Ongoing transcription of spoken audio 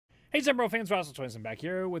Hey, Zombro fans, Russell Twins, I'm back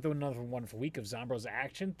here with another wonderful week of Zombros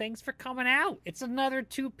action. Thanks for coming out. It's another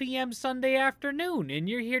 2 p.m. Sunday afternoon, and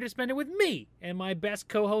you're here to spend it with me and my best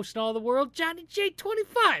co-host in all the world, Johnny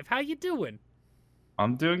J25. How you doing?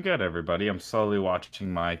 I'm doing good, everybody. I'm slowly watching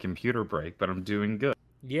my computer break, but I'm doing good.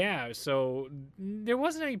 Yeah, so there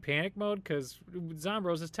wasn't any panic mode because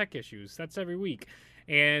Zombros has tech issues. That's every week.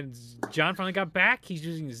 And John finally got back. He's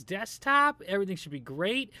using his desktop. Everything should be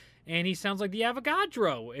great. And he sounds like the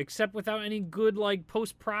Avogadro, except without any good like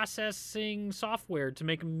post-processing software to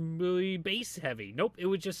make him really bass heavy. Nope, it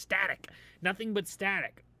was just static. Nothing but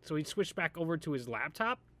static. So he switched back over to his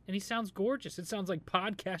laptop, and he sounds gorgeous. It sounds like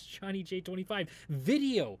podcast Johnny J25,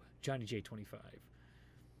 video Johnny J25.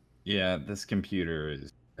 Yeah, this computer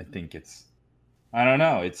is. I think it's. I don't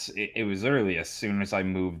know. It was literally as soon as I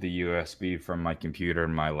moved the USB from my computer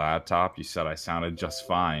and my laptop, you said I sounded just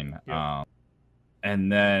fine. Yep.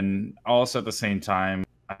 And then also at the same time,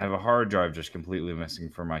 I have a hard drive just completely missing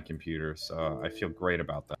from my computer, so I feel great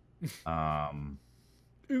about that. Just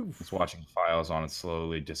Oof. watching files on it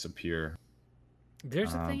slowly disappear.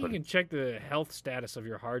 There's a thing you But can check the health status of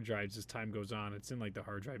your hard drives as time goes on. It's in like the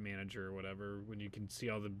hard drive manager or whatever, when you can see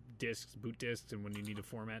all the disks, boot disks, and when you need to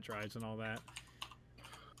format drives and all that.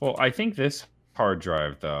 well, I think this hard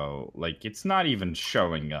drive though, like it's not even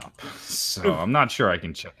showing up, so I'm not sure I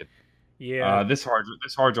can check it. Yeah. This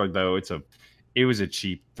hard drive though, it was a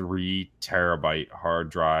cheap 3 terabyte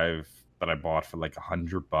hard drive that I bought for like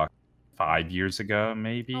 $100 5 years ago, Oh, that's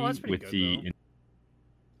maybe pretty with good though. the.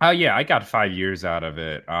 Oh yeah, I got 5 years out of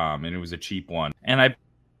it, and it was a cheap one, and I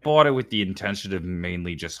bought it with the intention of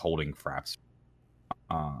mainly just holding fraps.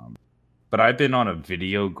 Um, but I've been on a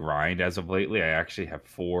video grind as of lately. I actually have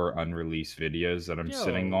 4 unreleased videos that I'm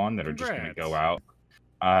sitting Yo, on that are just going to go congrats. out.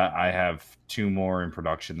 I have 2 more in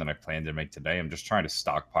production that I plan to make today. I'm just trying to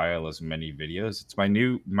stockpile as many videos. It's my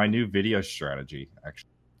new video strategy. Actually,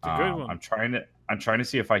 It's a good one. I'm trying to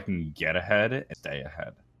see if I can get ahead and stay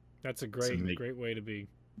ahead. That's a So great way to be.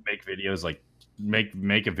 make videos like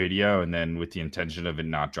make a video and then with the intention of it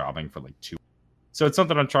not dropping for like 2. So it's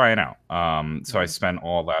something I'm trying out. So I Mhm. spent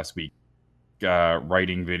all last week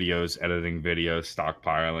writing videos, editing videos,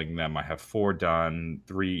 stockpiling them. I have 4 done,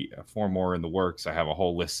 4 more in the works. I have a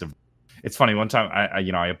whole list of. It's funny. One time, I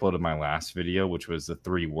uploaded my last video, which was the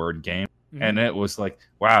 3-word game, Mhm. and it was like,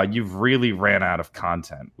 "Wow, you've really ran out of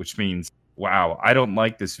content," which means, "Wow, I don't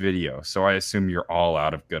like this video, so I assume you're all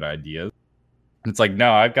out of good ideas." It's like,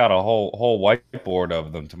 no, I've got a whole whiteboard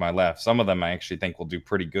of them to my left. Some of them I actually think will do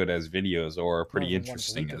pretty good as videos or pretty Another wonderful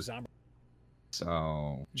interesting week of as. Zombie. So,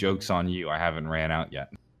 Mhm. joke's on you. I haven't ran out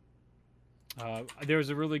yet. There was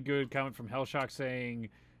a really good comment from Hellshock saying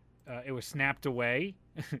it was snapped away.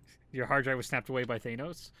 Your hard drive was snapped away by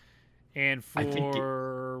Thanos. And I think it,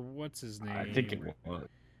 for what's his I think it name, was.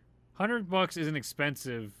 $100 isn't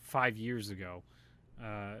expensive 5 years ago,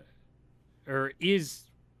 uh, or is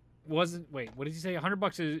wasn't. Wait, what did he say?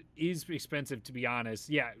 $100 is expensive, to be honest.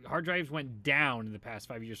 Yeah, hard drives went down in the past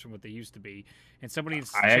 5 years from what they used to be, and somebody in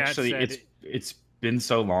I chat actually, said, it's been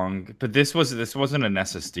so long, but this wasn't an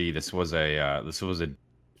SSD. This was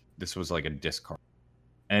like a disk card,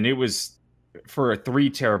 and it was for a 3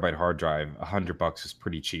 terabyte hard drive. $100 is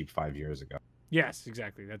pretty cheap 5 years ago. "Yes,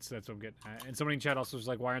 exactly. That's what I'm getting at." And somebody in chat also was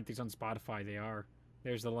like, "Why aren't these on Spotify?" They are.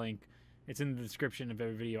 There's the link. It's in the description of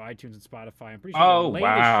every video, iTunes and Spotify. I'm pretty sure the Oh latest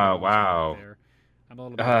wow, shows are up wow. there. I'm a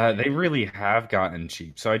little bit behind. They really have gotten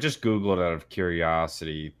cheap. So I just Googled out of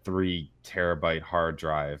curiosity 3 terabyte hard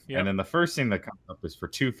drive. And Yep. then the first thing that comes up is for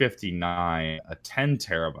 259, a 10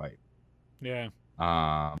 terabyte. Yeah.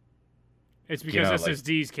 Um, It's you because know, like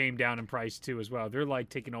SSDs came down in price too as well. They're like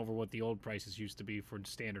taking over what the old prices used to be for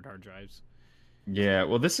standard hard drives. yeah,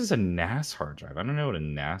 well this is a NAS hard drive. I don't know what a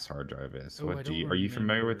NAS hard drive is. Oh, I don't Are you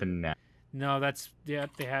familiar with a remember. NAS? No, that's yeah.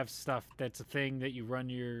 They have stuff. That's a thing that you run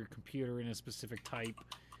your computer in a specific type.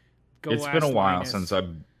 Go It's been a ask while since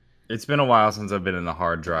Linus. I've been in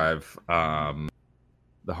Mm-hmm.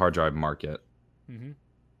 the hard drive market. Mm-hmm.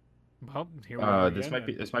 Well, here we are This again might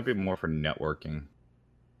be then. this might be more for networking.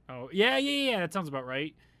 Oh, yeah. That sounds about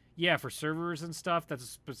right. Yeah, for servers and stuff, that's a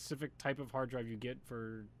specific type of hard drive you get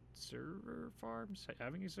for server farms.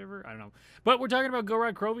 Having a server? I don't know. But we're talking about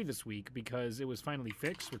Gorod Krovi this week because it was finally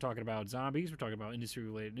fixed. We're talking about zombies. We're talking about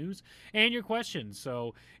industry-related news and your questions.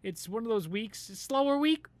 So it's one of those weeks, a slower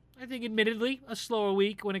week. I think, admittedly, a slower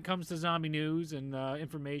week when it comes to zombie news and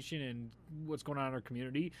information and what's going on in our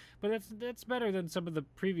community. But that's better than some of the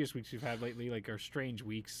previous weeks we've had lately, like our strange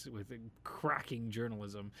weeks with cracking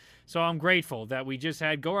journalism. So I'm grateful that we just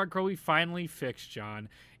had Gorod Crowley finally fixed, John.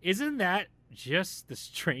 Isn't that just the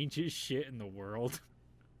strangest shit in the world?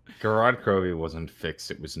 Gorod Krovi wasn't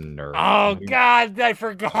fixed; it was nerfed. Oh God, I We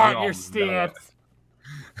forgot your all know it. stance.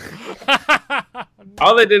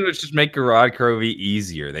 All they did was just make Gorod Krovi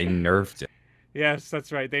easier. They nerfed it. Yes,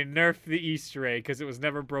 that's right. They nerfed the Easter egg because it was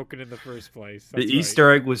never broken in the first place. The That's right.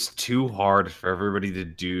 Easter egg was too hard for everybody to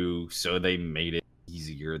do, so they made it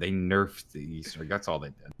easier. They nerfed the Easter egg. That's all they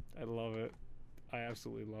did. I love it. I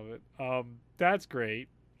absolutely love it. That's great.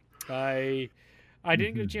 I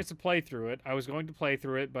didn't get a chance to play through it. I was going to play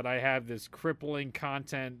through it, but I have this crippling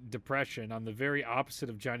content depression. I'm the very opposite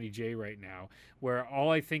of Johnny J right now, where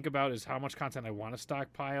all I think about is how much content I want to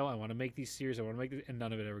stockpile. I want to make these series. I want to make this, and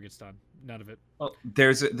none of it ever gets done. None of it. Well,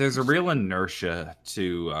 there's a real inertia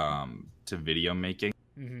to video making.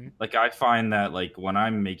 Mm-hmm. Like I find that like when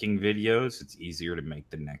I'm making videos, it's easier to make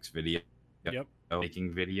the next video. Yep.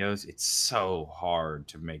 Making videos, it's so hard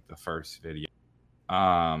to make the first video.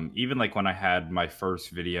 Even like when I had my first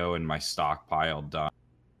video and my stockpile done,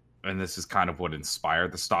 and this is kind of what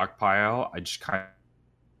inspired the stockpile. I just kind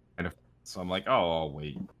of so I'm like, oh, I'll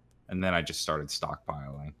wait, and then I just started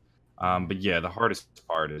stockpiling. But yeah, the hardest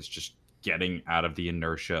part is just getting out of the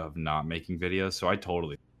inertia of not making videos. So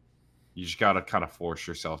you just gotta kind of force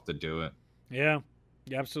yourself to do it. Yeah,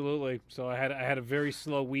 absolutely. So I had a very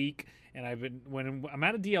slow week. And when I'm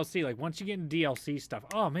out of DLC, like once you get into DLC stuff,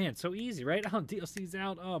 oh man, it's so easy, right? Oh, DLC's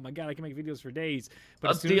out. Oh my God, I can make videos for days.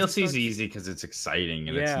 But DLC's easy because it's exciting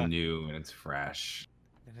and it's new and it's fresh.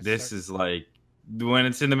 This is like when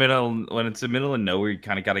it's in the middle of nowhere, you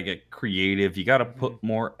kind of got to get creative. You got to put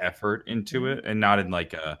more effort into it, and not in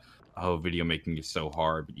like video making is so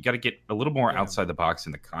hard. But you got to get a little more outside the box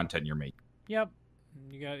in the content you're making. Yep,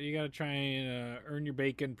 you got to try and earn your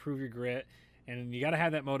bacon, prove your grit. And you got to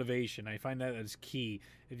have that motivation. I find that is key.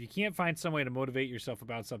 If you can't find some way to motivate yourself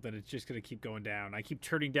about something, it's just going to keep going down. I keep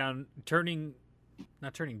turning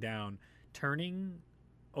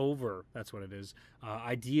over. That's what it is.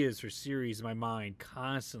 Ideas for series in my mind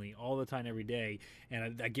constantly, all the time, every day.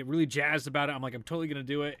 And I get really jazzed about it. I'm like, I'm totally going to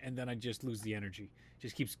do it. And then I just lose the energy. It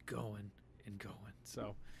just keeps going and going.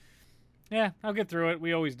 So, yeah, I'll get through it.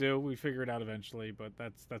 We always do. We figure it out eventually. But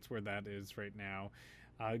that's where that is right now.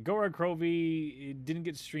 Gorod Krovi, it didn't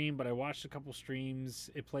get streamed, but I watched a couple streams.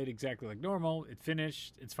 It played exactly like normal. It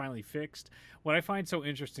finished. It's finally fixed. What I find so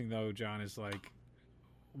interesting, though, John, is like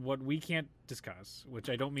what we can't discuss, which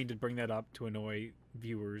I don't mean to bring that up to annoy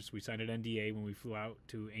viewers. We signed an NDA when we flew out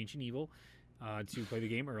to Ancient Evil to play the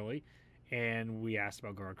game early, and we asked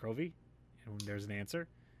about Gorod Krovi, and there's an answer,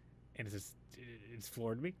 and it's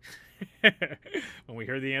floored me when we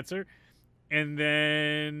heard the answer. And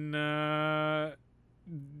then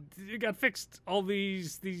it got fixed all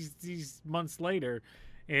these months later,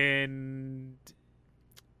 and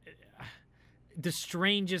the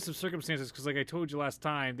strangest of circumstances, because like I told you last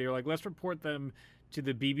time, they were like, let's report them to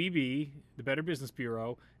the BBB, the Better Business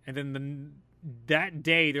Bureau, and then that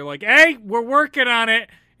day they're like, hey, we're working on it,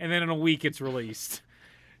 and then in a week it's released.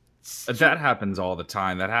 That happens all the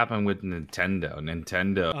time. That happened with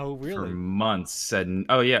Nintendo. Oh, really? For months said,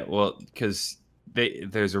 oh yeah, well, because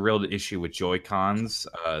there's a real issue with Joy-Cons.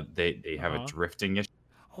 They have a drifting issue.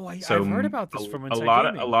 Oh, I've heard about this from Inside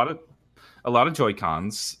Gaming. A lot of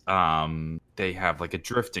Joy-Cons, they have like a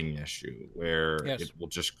drifting issue where it will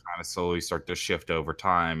just kind of slowly start to shift over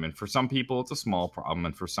time. And for some people, it's a small problem,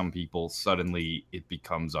 and for some people, suddenly it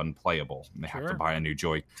becomes unplayable, and they have to buy a new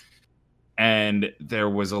Joy. And there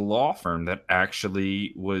was a law firm that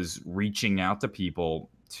actually was reaching out to people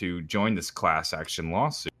to join this class action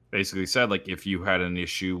lawsuit. Basically said, like, if you had an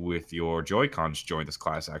issue with your Joy-Cons, join this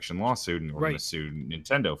class action lawsuit, and we're going to sue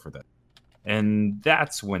Nintendo for that. And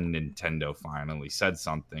that's when Nintendo finally said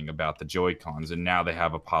something about the Joy-Cons, and now they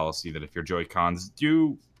have a policy that if your Joy-Cons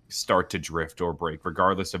do start to drift or break,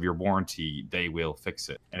 regardless of your warranty, they will fix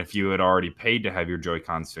it. And if you had already paid to have your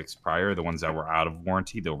Joy-Cons fixed prior, the ones that were out of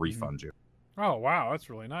warranty, they'll refund you. Oh, wow, that's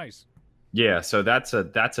really nice. Yeah, so that's a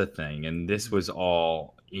thing, and this was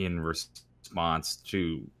all in response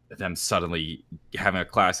to them suddenly having a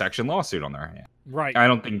class action lawsuit on their hand. Right. I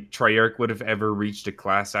don't think Treyarch would have ever reached a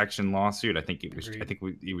class action lawsuit. I think it was. Agreed. I think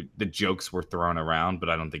the jokes were thrown around, but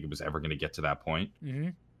I don't think it was ever going to get to that point. Mm-hmm.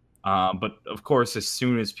 But of course, as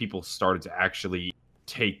soon as people started to actually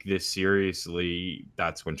take this seriously,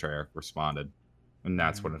 that's when Treyarch responded, and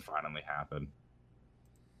that's when it finally happened.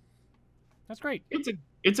 That's great.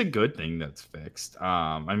 It's a good thing that's fixed.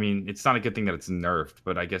 I mean, it's not a good thing that it's nerfed,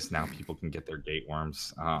 but I guess now people can get their gate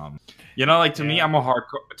worms. You know, like to me, I'm a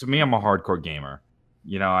hardcore gamer.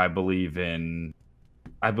 You know, I believe in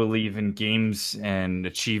games and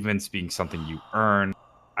achievements being something you earn.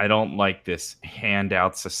 I don't like this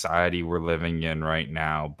handout society we're living in right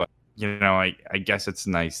now, but you know, I guess it's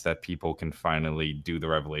nice that people can finally do the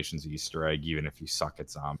Revelations Easter egg, even if you suck at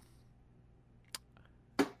zombie.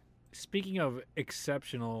 Speaking of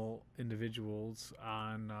exceptional individuals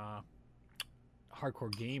on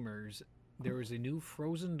Hardcore Gamers, there was a new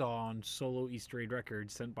Frozen Dawn solo Easter egg record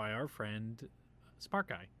sent by our friend Smart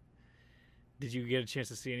Guy. Did you get a chance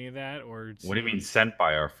to see any of that, or What do you mean sent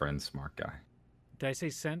by our friend Smart Guy? Did I say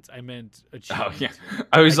sent? I meant achieved. Oh yeah,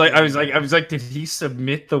 I was like, did he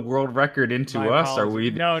submit the world record into My us? Are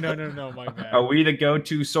apologies. we? No, my bad. Are we the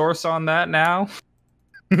go-to source on that now?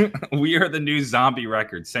 We are the new zombie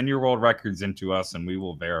record. Send your world records into us, and we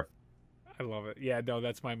will verify. I love it. Yeah, no,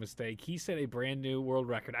 that's my mistake. He set a brand new world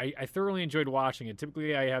record. I thoroughly enjoyed watching it.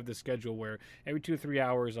 Typically, I have the schedule where every 2 or 3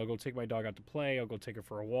 hours, I'll go take my dog out to play. I'll go take her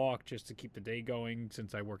for a walk just to keep the day going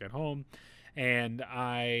since I work at home. And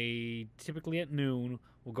I typically at noon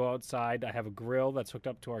will go outside. I have a grill that's hooked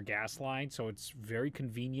up to our gas line, so it's very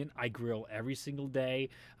convenient. I grill every single day.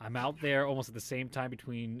 I'm out there almost at the same time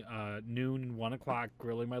between noon and 1 o'clock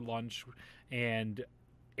grilling my lunch, and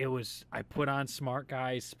I put on Smart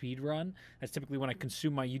Guy's speed run. That's typically when I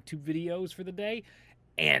consume my YouTube videos for the day.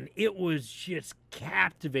 And it was just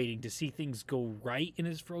captivating to see things go right in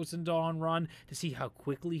his Frozen Dawn run, to see how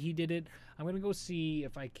quickly he did it. I'm going to go see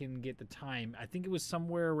if I can get the time. I think it was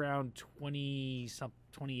somewhere around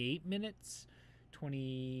 28 minutes.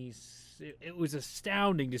 It was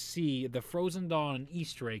astounding to see the Frozen Dawn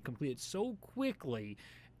Easter egg completed so quickly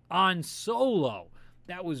on solo.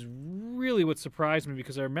 That was really what surprised me,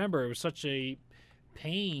 because I remember it was such a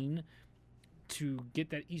pain to get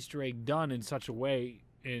that Easter egg done in such a way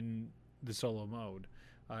in the solo mode.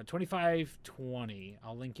 2520.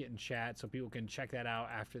 I'll link it in chat so people can check that out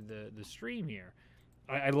after the stream here.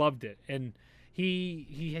 I loved it. And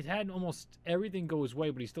he had almost everything go his way,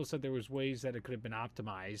 but he still said there was ways that it could have been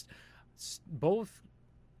optimized. Both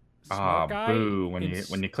Smart Guy, boo!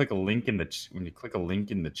 When you click a link in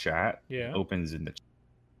the chat, yeah, it opens in the.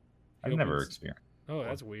 I've never experienced. Oh,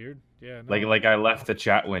 that's weird. Yeah. No. Like I left the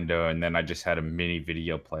chat window and then I just had a mini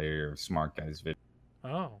video player of Smart Guy's video.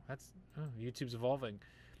 YouTube's evolving.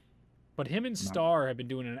 But him and Star have been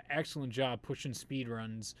doing an excellent job pushing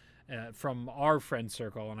speedruns from our friend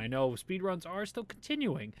circle, and I know speedruns are still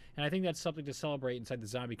continuing, and I think that's something to celebrate inside the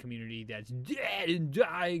zombie community that's dead and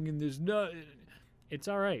dying, and there's no... It's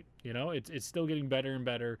all right, you know? It's still getting better and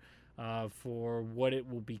better for what it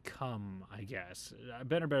will become, I guess.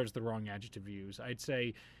 Better is the wrong adjective to use. I'd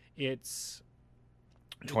say it's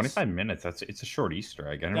 25 minutes. It's a short Easter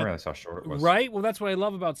egg. I didn't realize how short it was. Right? Well, that's what I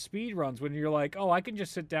love about speed runs, when you're like, oh, I can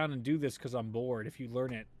just sit down and do this because I'm bored, if you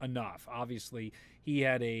learn it enough. Obviously, he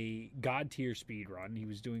had a god tier speed run. He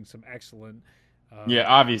was doing some excellent. Yeah,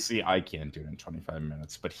 obviously, I can't do it in 25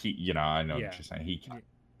 minutes, but I know what you're saying. He can.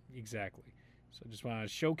 Exactly. So I just want to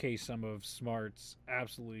showcase some of Smart's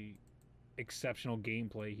absolutely exceptional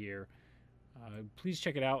gameplay here. Please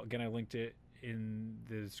check it out. Again, I linked it in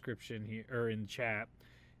the description here, or in the chat.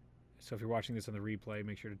 So if you're watching this on the replay,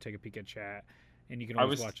 make sure to take a peek at chat, and you can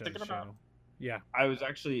always watch it on the channel. Yeah, I was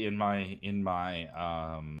actually in my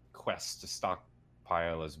quest to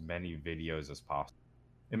stockpile as many videos as possible.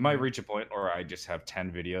 It might reach a point where I just have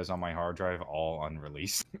 10 videos on my hard drive, all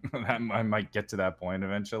unreleased. I might get to that point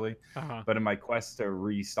eventually. But in my quest to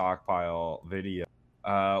restockpile video,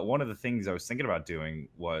 one of the things I was thinking about doing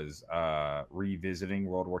was revisiting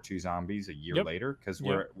World War II Zombies a year later, because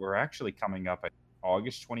we're actually coming up.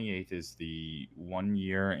 August 28th is the 1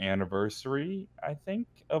 year anniversary, I think,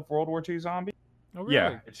 of World War II Zombies. Oh, really?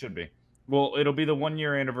 Yeah, it should be. Well, it'll be the 1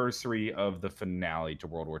 year anniversary of the finale to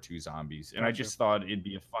World War II Zombies, and I just thought it'd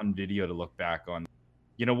be a fun video to look back on.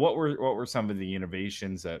 You know, what were some of the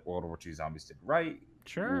innovations that World War II Zombies did right?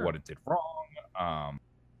 Sure. What it did wrong.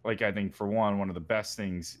 Like, I think for one of the best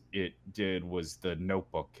things it did was the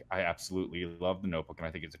Notebook. I absolutely love the Notebook, and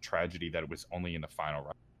I think it's a tragedy that it was only in the final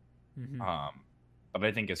run. But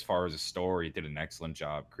I think as far as a story, it did an excellent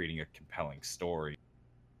job creating a compelling story.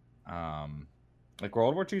 Like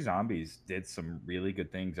World War II Zombies did some really good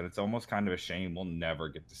things, and it's almost kind of a shame we'll never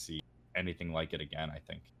get to see anything like it again, I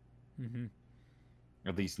think.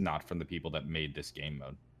 At least not from the people that made this game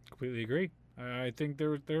mode. Completely agree. I think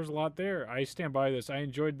there's a lot there. I stand by this. I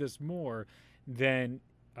enjoyed this more than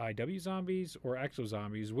IW Zombies or Exo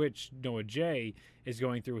Zombies, which Noah J is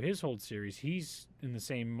going through his whole series. He's in the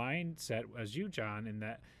same mindset as you, John, in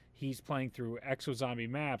that he's playing through Exo Zombie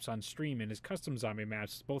maps on stream and his custom zombie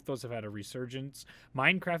maps. Both those have had a resurgence.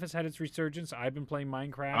 Minecraft has had its resurgence. I've been playing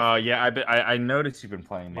Minecraft. Yeah, I noticed you've been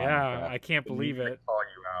playing Minecraft. Yeah, I can't believe it. Call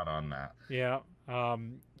you out on that. Yeah.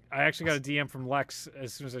 I actually got a DM from Lex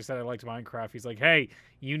as soon as I said I liked Minecraft. He's like, "Hey,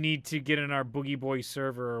 you need to get in our Boogie Boy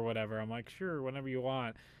server or whatever." I'm like, "Sure, whenever you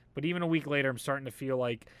want." But even a week later, I'm starting to feel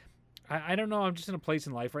like I don't know. I'm just in a place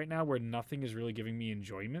in life right now where nothing is really giving me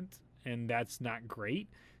enjoyment, and that's not great.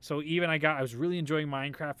 So even I was really enjoying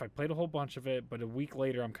Minecraft. I played a whole bunch of it, but a week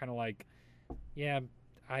later, I'm kind of like, yeah,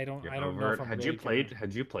 I don't know if I'm Had really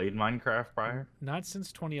Had you played Minecraft prior? not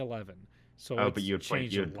since 2011. So Oh, it's but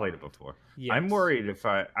changed you a had played it lot. before. I'm Yes. worried if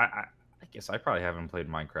I guess I probably haven't played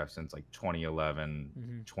Minecraft since like 2011,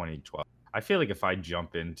 hmm 2012. I feel like if I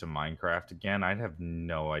jump into Minecraft again, I'd have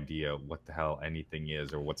no idea what the hell anything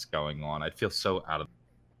is or what's going on. I'd feel so out of.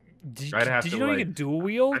 I'd have Did to you know you like. can dual I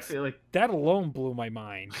wield? feel like That alone blew my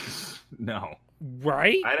mind. no.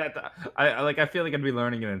 Right? I'd have to. I feel like I'd be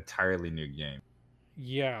learning an entirely new game.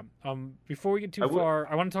 Yeah. Before we get I too would. far,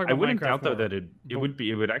 I want to talk I about wouldn't Minecraft doubt though more. that But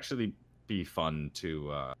it would actually be fun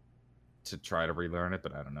to try to relearn it,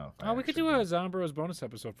 but I don't know if I oh, we could actually do a will. Zombros bonus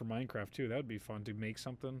episode for Minecraft too. That would be fun to make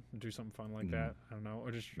something, do something fun like Mm, that. I don't know,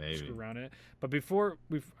 or just screw maybe. around it. But before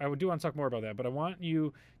I would do want to talk more about that. But I want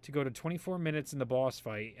you to go to 24 minutes in the boss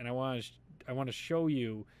fight, and I want to show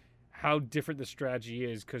you how different the strategy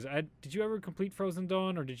is. Because did you ever complete Frozen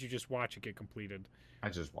Dawn, or did you just watch it get completed? I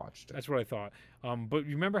just watched it. That's what I thought. But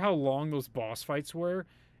you remember how long those boss fights were?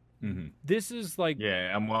 Hmm. This is like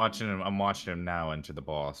Yeah, I'm watching him. I'm watching him now into the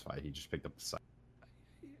boss fight. He just picked up the side.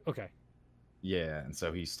 okay. Yeah, and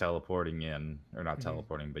so he's teleporting in, or not hmm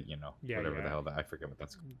teleporting, but you know, Yeah, whatever the yeah. hell that I forget what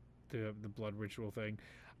that's called. The blood ritual thing.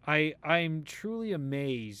 I'm truly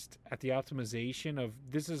amazed at the optimization of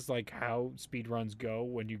this is like how speedruns go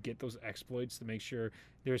when you get those exploits to make sure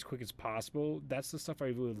they're as quick as possible. That's the stuff I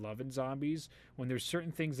really love in zombies. When there's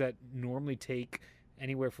certain things that normally take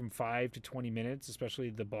anywhere from 5 to 20 minutes, especially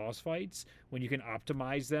the boss fights, when you can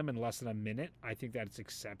optimize them in less than a minute, I think that's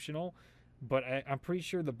exceptional. But I'm pretty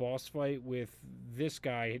sure the boss fight with this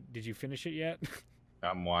guy, did you finish it yet?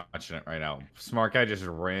 I'm watching it right now. Smart guy just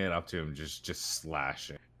ran up to him, just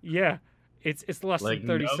slashing. Yeah, it's less than Like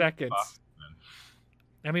 30 no seconds. fuck.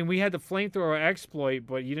 I mean, we had the flamethrower exploit,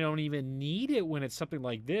 but you don't even need it when it's something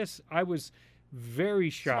like this. I was very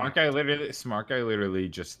shocked. Smart guy literally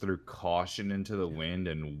just threw caution into the wind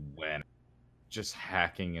and went just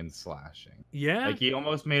hacking and slashing. Yeah, Like he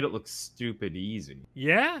almost made it look stupid easy.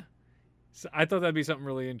 yeah. So I thought that'd be something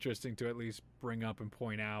really interesting to at least bring up and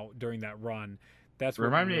point out during that run. That's what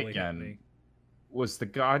Remind me really hit again, me. was the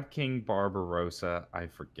God King Barbarossa? I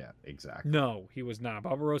forget exactly. No, he was not.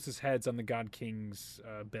 Barbarossa's head's on the God King's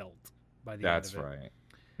belt by the That's end of it. right.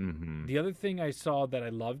 Mm-hmm. The other thing I saw that I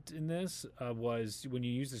loved in this was when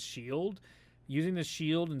you use the shield. Using the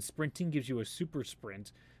shield and sprinting gives you a super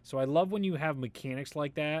sprint. So I love when you have mechanics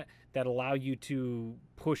like that that allow you to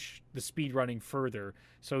push the speed running further.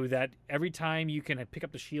 So that every time you can pick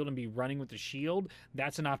up the shield and be running with the shield,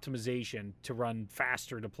 that's an optimization to run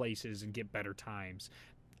faster to places and get better times.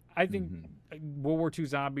 I think World War II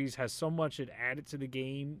Zombies has so much it added to the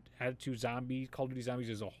game, added to zombies, Call of Duty Zombies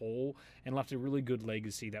as a whole, and left a really good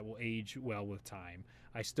legacy that will age well with time.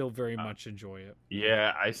 I still very much enjoy it.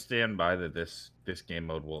 Yeah, I stand by that. This game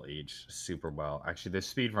mode will age super well. Actually, this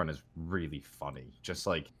speed run is really funny. Just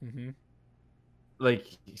Mm-hmm. like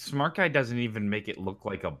Smart Guy doesn't even make it look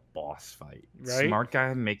like a boss fight. Right? Smart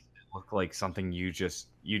Guy makes it look like something you just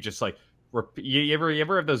like. You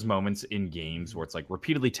ever have those moments in games where it's like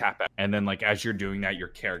repeatedly tap out, and then like as you're doing that, your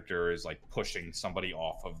character is like pushing somebody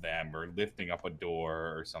off of them or lifting up a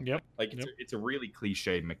door or something. Yep. Like Yep. it's a really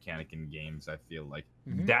cliche mechanic in games. I feel like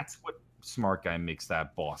Mhm. that's what Smart Guy makes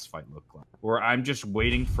that boss fight look like. Where I'm just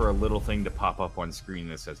waiting for a little thing to pop up on screen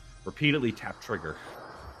that says repeatedly tap trigger.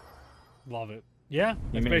 Love it. Yeah, He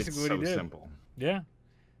that's made basically it what so he did. simple. Yeah.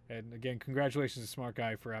 And again, congratulations to Smart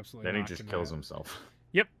Guy for absolutely Then he knocking just kills that. himself.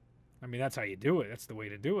 Yep. I mean, that's how you do it. That's the way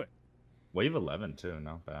to do it. Wave 11 too,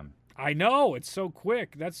 not bad. I know, it's so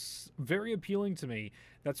quick. That's very appealing to me.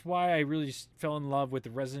 That's why I really just fell in love with the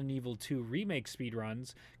Resident Evil 2 remake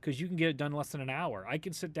speedruns, because you can get it done less than an hour. I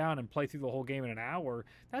can sit down and play through the whole game in an hour.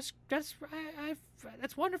 That's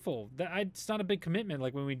wonderful. It's not a big commitment.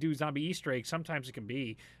 Like when we do zombie Easter eggs, sometimes it can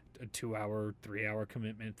be a 2-hour, 3-hour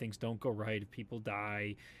commitment. Things don't go right. People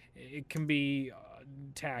die. It can be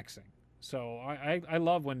taxing. So I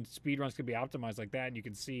love when speedruns can be optimized like that, and you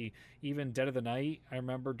can see even Dead of the Night. I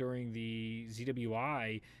remember during the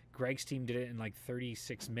ZWI, Greg's team did it in like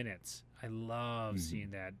 36 minutes. I love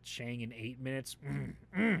seeing that. Shang in 8 minutes.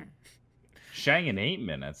 Shang in 8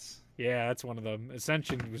 minutes. Yeah, that's one of them.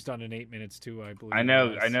 Ascension was done in 8 minutes too, I believe. I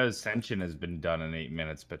know Ascension has been done in 8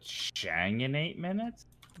 minutes, but Shang in 8 minutes?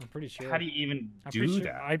 I'm pretty sure. How do you even I'm do pretty sure,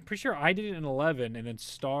 that? I'm pretty sure I did it in 11, and then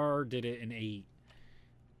Star did it in 8.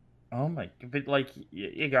 Oh my, but like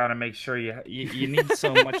you gotta make sure you need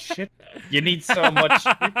so much shit. You need so much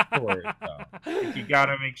shit for it though. Like you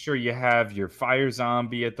gotta make sure you have your fire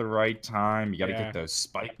zombie at the right time. You gotta Yeah. get those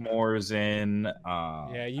spike mores in.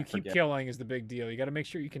 Yeah, you I keep forget. killing is the big deal. You got to make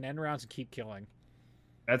sure you can end rounds and keep killing.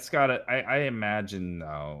 That's gotta. I imagine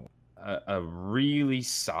though a really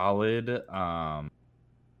solid a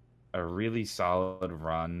really solid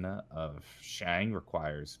run of Shang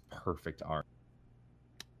requires perfect art.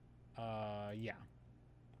 Yeah.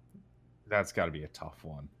 That's got to be a tough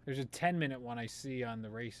one. There's a 10-minute one I see on the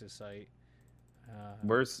races site.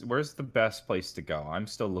 Where's the best place to go? I'm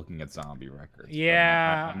still looking at zombie records. But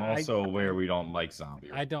Yeah, I'm also aware we don't like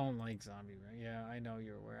zombie. I don't like zombie. Yeah, I know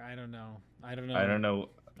you're aware. I don't know. I don't know. I don't know.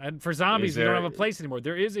 For zombies, we don't have a Is place anymore.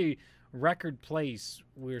 There is a record place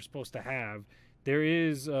we're supposed to have. There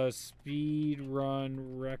is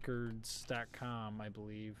speedrunrecords.com, I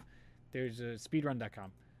believe. There's a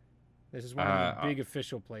speedrun.com. This is one of the big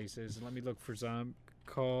official places. Let me look for zombie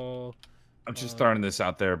call. I'm just throwing this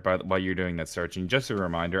out there, but while you're doing that searching, just a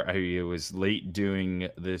reminder, I was late doing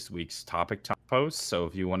this week's topic time post. So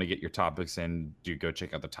if you want to get your topics in, do go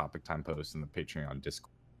check out the topic time post in the Patreon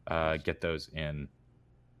Discord. Get those in.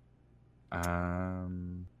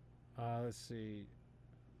 Let's see.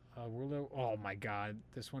 Oh my God,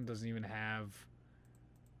 this one doesn't even have.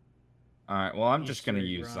 All right. Well, I'm just Easter gonna egg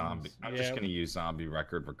use runs. zombie. I'm Yeah. just gonna use zombie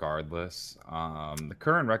record regardless. The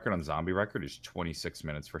current record on zombie record is 26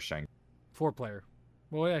 minutes for Shang. 4-player.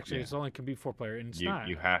 Well, actually, Yeah. it's only can be 4-player, and it's You not.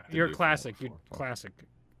 you have to. You're do classic. four- You're four- classic.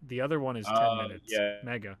 The other one is 10 minutes. Yeah.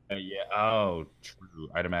 Mega. Yeah. Oh, true.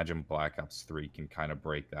 I'd imagine Black Ops 3 can kind of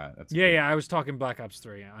break that. That's Yeah, yeah. I was talking Black Ops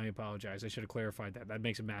 3. I apologize. I should have clarified that. That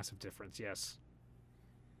makes a massive difference. Yes.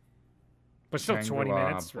 But still 20 Shangri-La,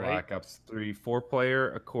 minutes, right? Black Ops 3,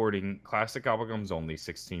 4-player, according classic albums only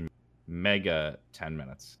 16, mega 10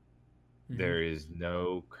 minutes. Mhm. There is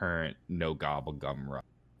no current no gobblegum run.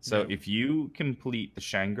 So No. if you complete the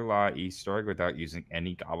Shangri-La Easter egg without using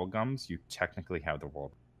any gobblegums, you technically have the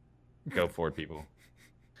world. Go for it, people.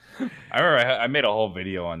 I remember I made a whole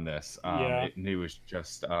video on this. Yeah. It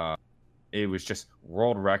was just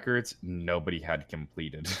world records nobody had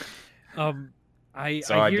completed. I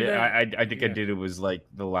So I hear did. that. I think Yeah. I did. It was like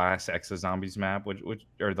the last Exo Zombies map, which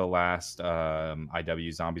or the last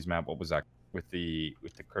IW Zombies map. What was that with the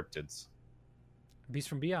cryptids? Beast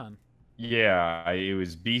from Beyond. Yeah, it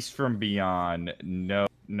was Beast from Beyond.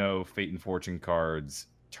 No Fate and Fortune cards.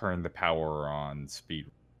 Turn the power on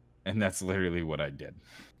speed, and that's literally what I did.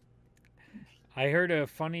 I heard I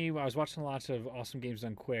was watching lots of Awesome Games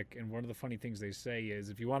Done Quick, and one of the funny things they say is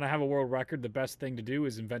if you want to have a world record, the best thing to do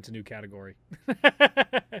is invent a new category.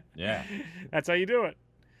 Yeah. That's how you do it.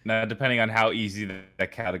 Now, depending on how easy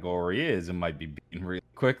that category is, it might be beaten really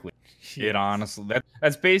quickly. It honestly,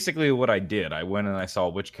 that's basically what I did. I went and I saw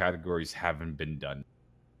which categories haven't been done.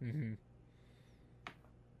 Mm-hmm.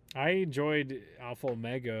 I enjoyed Alpha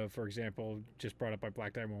Omega, for example, just brought up by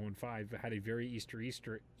Black Diamond 115. It had a very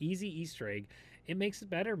easy Easter egg. It makes it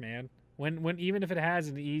better, man. When even if it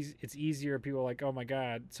has it's easier. People are like, oh my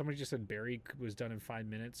God, somebody just said Barry was done in 5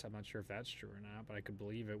 minutes. I'm not sure if that's true or not, but I could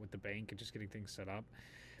believe it with the bank and just getting things set up.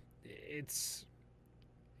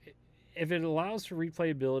 If it allows for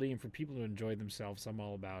replayability and for people to enjoy themselves, I'm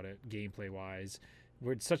all about it, gameplay wise.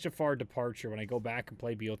 It's such a far departure. When I go back and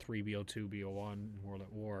play BO3, BO2, BO1, World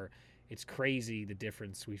at War, it's crazy the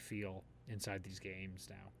difference we feel inside these games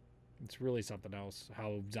now. It's really something else,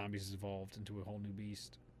 how zombies has evolved into a whole new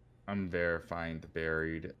beast. I'm verifying the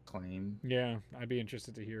buried claim. Yeah, I'd be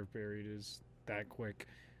interested to hear if Buried is that quick.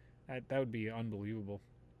 That would be unbelievable.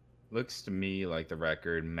 Looks to me like the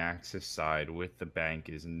record Max's side with the bank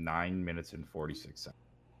is 9 minutes and 46 seconds.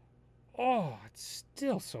 Oh, it's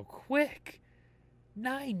still so quick.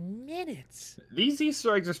 9 minutes. These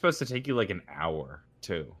Easter eggs are supposed to take you like an hour,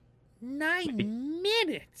 too. 9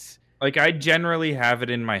 minutes. Like, I generally have it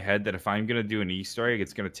in my head that if I'm going to do an Easter egg,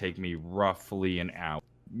 it's going to take me roughly an hour.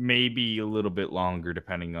 Maybe a little bit longer,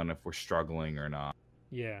 depending on if we're struggling or not.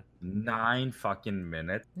 Yeah. 9 fucking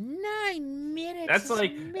minutes. 9 minutes. That's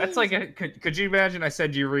like could you imagine I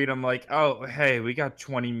said you read them like, oh, hey, we got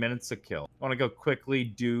 20 minutes to kill. Want to go quickly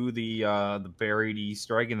do the buried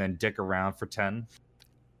Easter egg and then dick around for 10?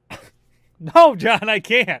 No, John, I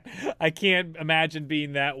can't. I can't imagine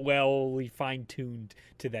being that fine-tuned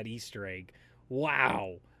to that Easter egg.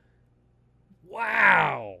 Wow.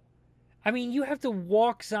 Wow. I mean, you have to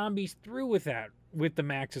walk zombies through with the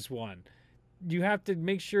Maxis one. You have to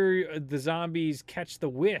make sure the zombies catch the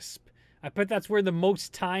wisp. I bet that's where the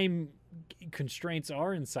most time constraints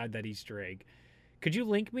are inside that Easter egg. Could you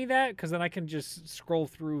link me that? Because then I can just scroll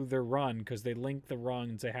through their run, because they link the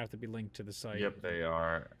runs. They have to be linked to the site. Yep, they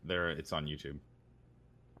are. It's on YouTube.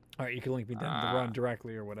 All right, you can link me then the run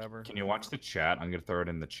directly or whatever. Can you watch the chat? I'm gonna throw it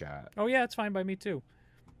in the chat. Oh yeah, it's fine by me too.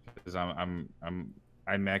 Because I'm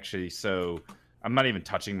actually I'm not even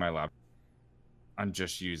touching my laptop. I'm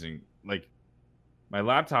just using my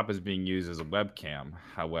laptop is being used as a webcam.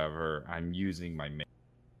 However, I'm using my main.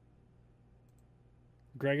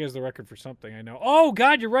 Greg has the record for something, I know. Oh,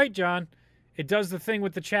 God, you're right, John. It does the thing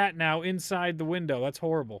with the chat now inside the window. That's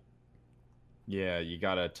horrible. Yeah, you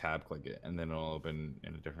gotta tab click it, and then it'll open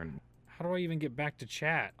in a different... How do I even get back to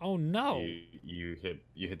chat? Oh, no. You hit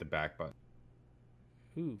the back button.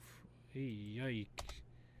 Oof. Yikes.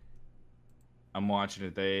 I'm watching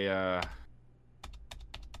it.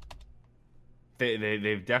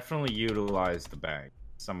 They've definitely utilized the bank.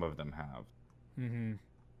 Some of them have. Mm-hmm.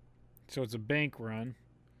 So it's a bank run.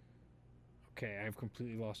 Okay, I've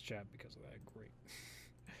completely lost chat because of that. Great.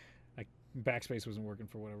 Backspace wasn't working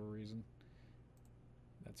for whatever reason.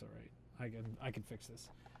 That's all right. I can fix this.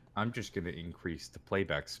 I'm just gonna increase the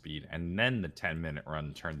playback speed, and then the 10-minute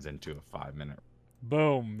run turns into a 5-minute.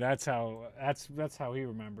 Boom. That's how he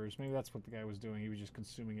remembers. Maybe that's what the guy was doing. He was just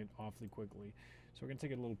consuming it awfully quickly. So we're gonna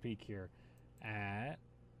take a little peek here at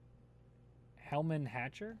Hellman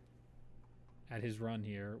Hatcher at his run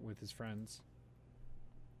here with his friends.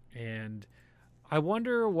 And I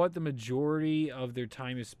wonder what the majority of their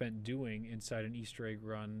time is spent doing inside an Easter egg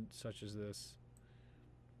run such as this.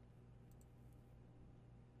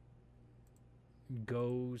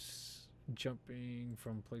 Ghosts jumping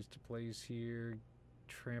from place to place here.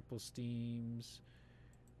 Trample steams.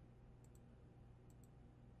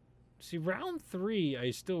 See, round 3,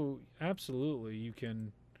 I still absolutely you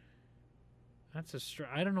can. That's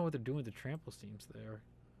I don't know what they're doing with the trample steams there.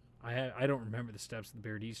 I don't remember the steps of the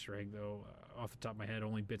buried Easter egg though, off the top of my head.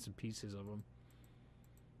 Only bits and pieces of them.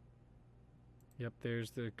 Yep,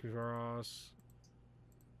 there's the cross.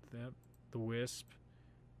 Yep, the wisp.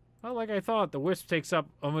 Well, like I thought, the wisp takes up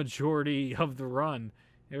a majority of the run.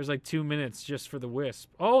 There was like 2 minutes just for the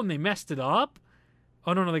wisp. Oh, and they messed it up?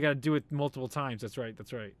 Oh, no, they got to do it multiple times. That's right,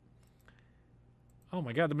 that's right. Oh,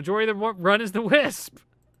 my God, the majority of the run is the wisp.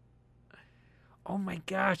 Oh, my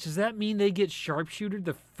gosh, does that mean they get sharpshootered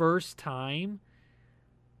the first time?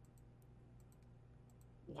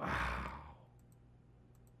 Wow.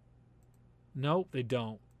 Nope, they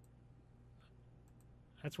don't.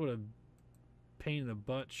 That's what a pain in the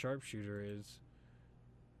butt sharpshooter is.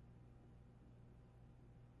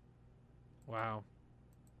 Wow.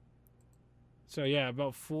 So yeah,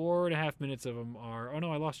 about 4.5 minutes of them are... Oh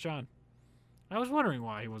no, I lost John. I was wondering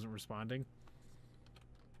why he wasn't responding.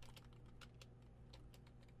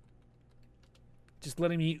 Just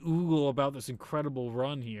letting me oogle about this incredible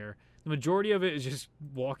run here. The majority of it is just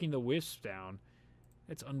walking the wisps down.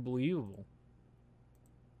 It's unbelievable.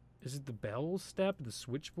 Is it the bell step? The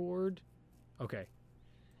switchboard? Okay.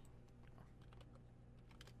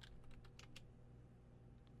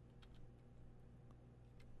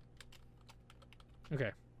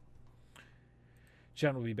 Okay.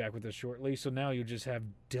 John will be back with us shortly, so now you'll just have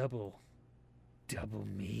double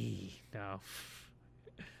me. Now,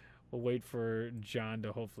 we'll wait for John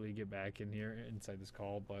to hopefully get back in here inside this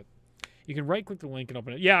call, but you can right-click the link and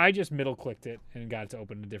open it. Yeah, I just middle-clicked it and got it to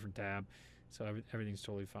open a different tab, so everything's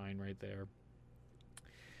totally fine right there.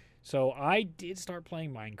 So I did start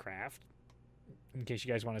playing Minecraft. In case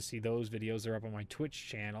you guys want to see those videos, they're up on my Twitch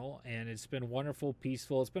channel, and it's been wonderful,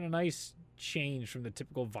 peaceful. It's been a nice change from the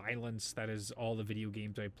typical violence that is all the video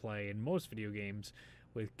games I play, and most video games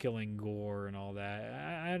with killing, gore, and all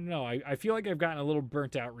that. I don't know. I feel like I've gotten a little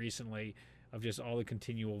burnt out recently of just all the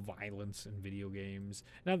continual violence in video games.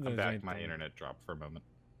 Not that I'm back. My internet dropped for a moment.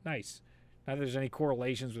 Nice. Not that there's any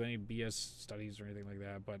correlations with any BS studies or anything like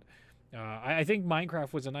that, but I think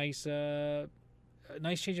Minecraft was a nice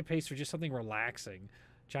change of pace for just something relaxing.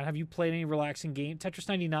 John, have you played any relaxing game? Tetris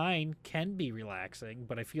 99 can be relaxing,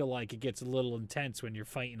 but I feel like it gets a little intense when you're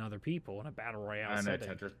fighting other people in a battle royale setting.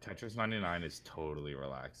 Tetris 99 is totally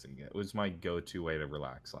relaxing. It was my go-to way to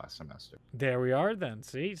relax last semester. There we are then.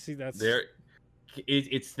 See that's there.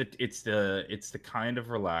 It's the kind of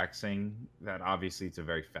relaxing that obviously it's a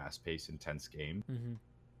very fast-paced, intense game,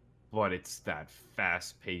 but it's that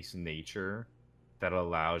fast-paced nature that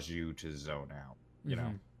allows you to zone out. You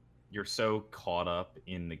know, you're so caught up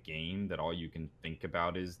in the game that all you can think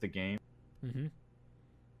about is the game, and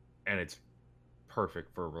it's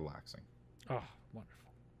perfect for relaxing. Oh,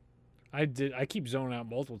 wonderful! I keep zoning out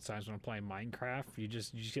multiple times when I'm playing Minecraft. You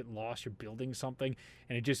just get lost. You're building something,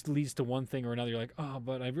 and it just leads to one thing or another. You're like, oh,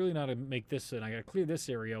 but I really know how to make this, and I got to clear this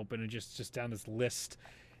area open, and just down this list,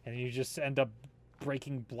 and you just end up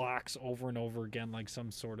breaking blocks over and over again, like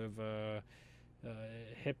some sort of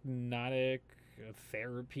hypnotic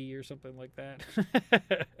therapy or something like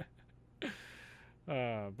that.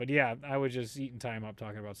 But yeah, I was just eating time up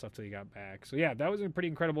talking about stuff till you got back. So yeah, that was a pretty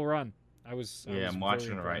incredible run. I was I'm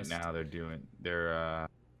watching it right impressed. now. They're doing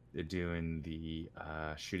the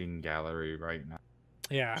shooting gallery right now.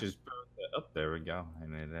 Yeah. Which is there we go,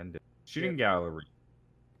 and it ended. Shooting gallery,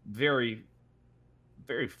 very,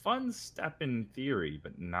 very fun step in theory,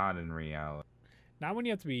 but not in reality. Not when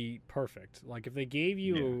you have to be perfect. Like if they gave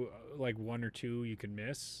you like one or two you could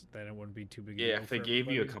miss, then it wouldn't be too big. Yeah, if they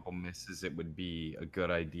gave you a couple misses, it would be a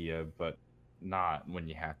good idea, but not when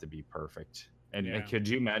you have to be perfect. And could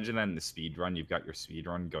you imagine that in the speed run? You've got your speed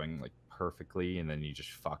run going like perfectly, and then you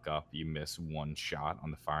just fuck up. You miss one shot on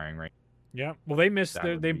the firing range. Yeah. Well, they messed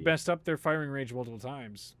up their firing range multiple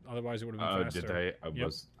times. Otherwise, it would have been faster. Did they?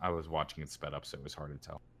 I was watching it sped up, so it was hard to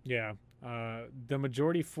tell. Yeah. The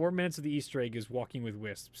majority, 4 minutes of the Easter egg is walking with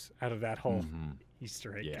wisps out of that whole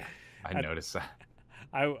Easter egg. Yeah, I noticed that.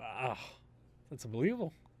 That's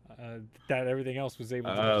unbelievable. That everything else was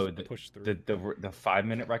able to push through. The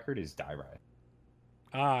 5-minute record is die rise.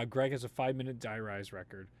 Greg has a 5-minute die rise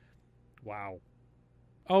record. Wow.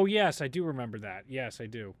 Oh yes, I do remember that. Yes, I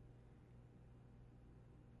do.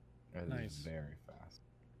 Nice. Very fast.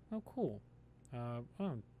 Oh, cool.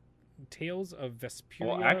 Tales of Vesperia.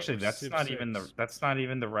 Well, actually, that's not even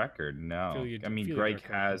the record. No, I mean Greg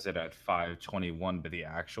has it at 5:21, but the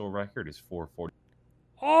actual record is 4:40.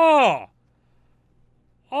 Oh!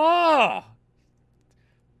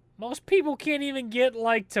 Most people can't even get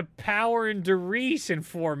like to power and Derice in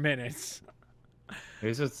 4 minutes.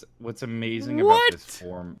 Here's what's amazing about this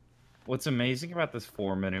form. What's amazing about this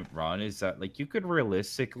 4-minute run is that like you could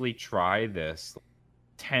realistically try this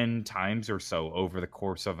 10 times or so over the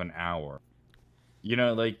course of an hour. You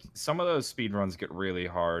know, like some of those speed runs get really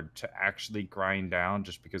hard to actually grind down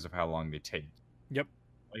just because of how long they take. Yep.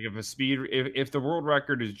 Like if the world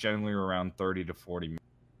record is generally around 30 to 40 minutes,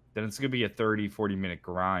 then it's going to be a 30-40 minute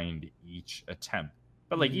grind each attempt.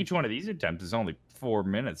 But like each one of these attempts is only 4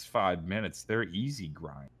 minutes, 5 minutes. They're easy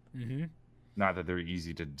grind. Not that they're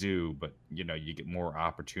easy to do, but you know, you get more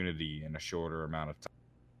opportunity in a shorter amount of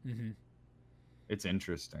time. It's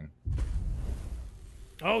interesting.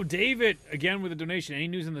 Oh, David again with a donation. Any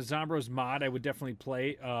news in the Zombros mod? I would definitely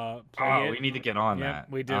play it. We need to get on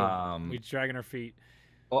that. We do. We're dragging our feet.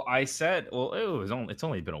 Well, it's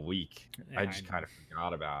only been a week. I just kind of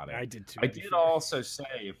forgot about it. I did too. I did also say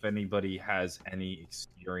if anybody has any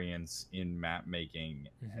experience in map making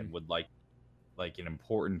and would like an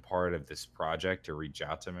important part of this project to reach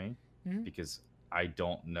out to me, because I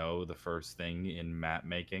don't know the first thing in map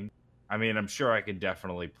making. I mean, I'm sure I could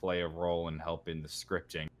definitely play a role and help in the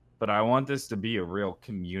scripting, but I want this to be a real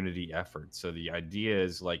community effort. So the idea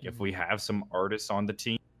is like if we have some artists on the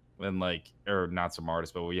team, and or not some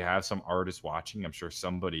artists, but we have some artists watching, I'm sure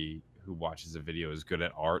somebody who watches a video is good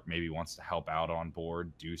at art, maybe wants to help out on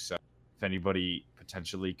board, do so. If anybody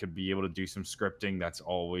potentially could be able to do some scripting, that's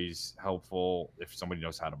always helpful. If somebody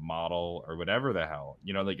knows how to model or whatever the hell,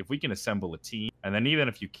 you know, like if we can assemble a team, and then even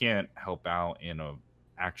if you can't help out in a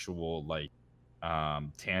actual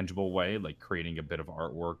tangible way, like creating a bit of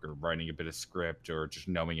artwork or writing a bit of script or just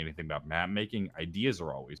knowing anything about map making, ideas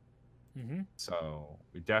are always so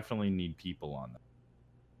we definitely need people on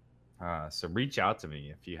that. So reach out to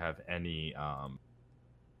me if you have any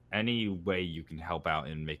way you can help out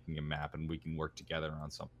in making a map, and we can work together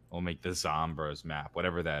on something. We'll make the Zombros map,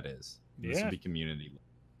 whatever that is. This will be community.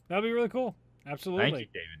 That'd be really cool. Absolutely. Thank you,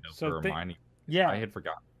 David, for reminding me. Yeah, I had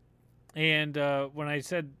forgotten. And when I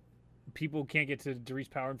said people can't get to Derice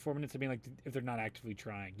power in 4 minutes, I mean, like, if they're not actively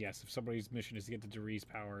trying. Yes, if somebody's mission is to get to Derice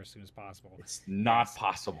power as soon as possible. It's not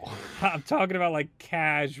possible. I'm talking about, like,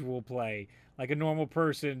 casual play. Like, a normal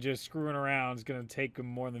person just screwing around is going to take them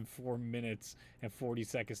more than 4 minutes and 40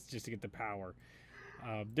 seconds just to get the power.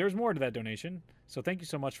 There's more to that donation, so thank you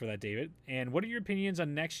so much for that, David. And what are your opinions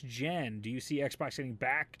on next gen? Do you see Xbox getting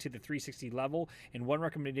back to the 360 level? And one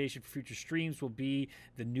recommendation for future streams will be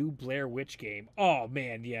the new Blair Witch game. Oh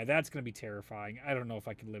man, yeah, that's gonna be terrifying. I don't know if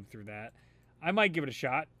I can live through that. I might give it a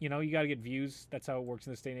shot. You know, you gotta get views. That's how it works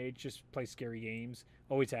in this day and age. Just play scary games.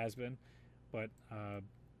 Always has been, but I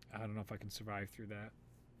don't know if I can survive through that.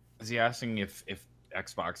 Is he asking if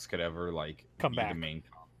Xbox could ever come back? The main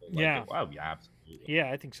console? Yeah. Wow. Yeah. Absolutely.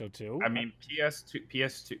 Yeah, I think so too. I mean,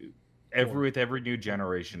 PS2, with every new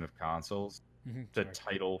generation of consoles, the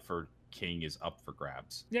title for king is up for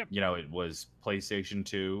grabs. Yep. You know, it was PlayStation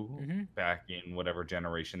 2 Mm-hmm. back in whatever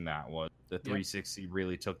generation that was. The 360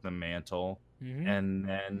 really took the mantle. Mm-hmm. And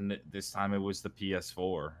then this time it was the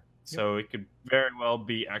PS4. Yep. So it could very well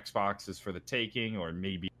be Xboxes for the taking, or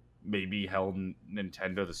maybe hell,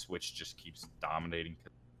 Nintendo. The Switch just keeps dominating.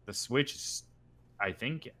 The Switch is, I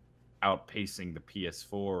think, outpacing the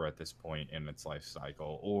PS4 at this point in its life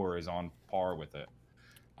cycle, or is on par with it.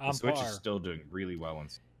 The On Switch par. is still doing really well.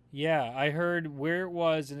 Yeah, I heard where it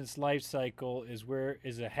was in its life cycle is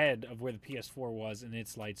ahead of where the PS4 was in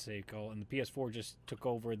its life cycle, and the PS4 just took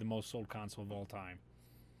over the most sold console of all time.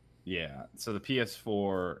 Yeah, so the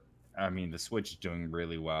PS4, I mean, the Switch is doing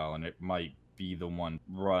really well, and it might be the one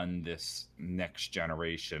run this next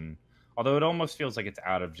generation. Although it almost feels like it's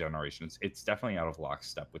out of generation. It's definitely out of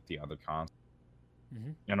lockstep with the other consoles.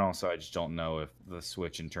 Mm-hmm. And also, I just don't know if the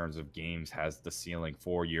Switch, in terms of games, has the ceiling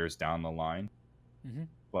 4 years down the line. Mm-hmm.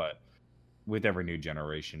 But with every new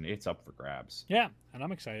generation, it's up for grabs. Yeah, and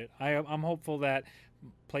I'm excited. I'm hopeful that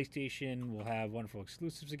PlayStation will have wonderful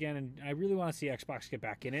exclusives again, and I really want to see Xbox get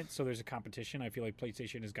back in it. So there's a competition. I feel like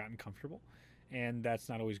PlayStation has gotten comfortable, and that's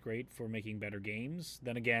not always great for making better games.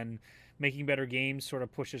 Then again, making better games sort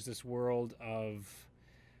of pushes this world of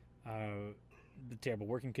the terrible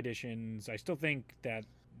working conditions. I still think that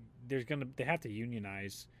they have to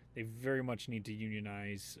unionize. They very much need to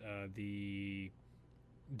unionize the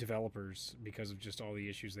developers because of just all the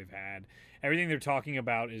issues they've had. Everything they're talking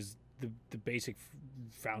about is the basic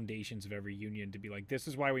foundations of every union, to be like, this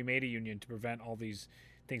is why we made a union, to prevent all these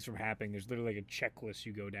things from happening. There's literally like a checklist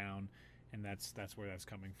you go down, and that's where that's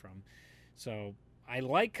coming from. So I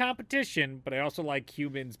like competition, but I also like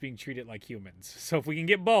humans being treated like humans. So if we can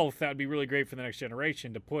get both, that would be really great for the next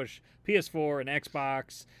generation, to push PS4 and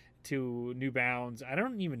Xbox to new bounds. I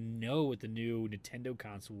don't even know what the new Nintendo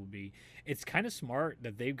console will be. It's kind of smart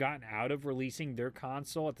that they've gotten out of releasing their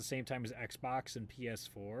console at the same time as Xbox and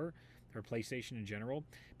PS4, or PlayStation in general,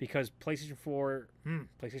 because PlayStation 4,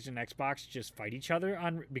 PlayStation and Xbox just fight each other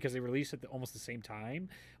on, because they release at almost the same time.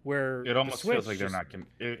 Where it almost feels like they're not.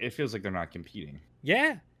 It feels like they're not competing.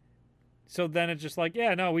 Yeah. So then it's just like,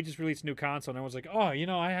 yeah, no, we just released a new console, and everyone's like, oh,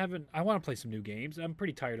 I want to play some new games. I'm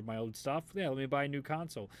pretty tired of my old stuff. Yeah, let me buy a new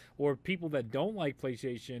console. Or people that don't like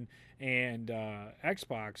PlayStation and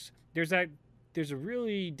Xbox, there's a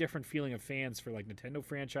really different feeling of fans for like Nintendo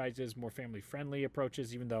franchises, more family friendly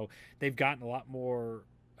approaches, even though they've gotten a lot more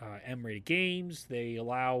M-rated games.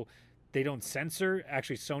 They don't censor.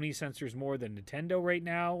 Actually, Sony censors more than Nintendo right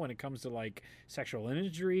now when it comes to like sexual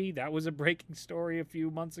imagery. That was a breaking story a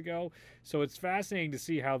few months ago. So it's fascinating to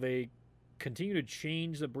see how they continue to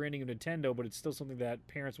change the branding of Nintendo, but it's still something that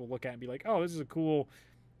parents will look at and be like, "Oh, this is a cool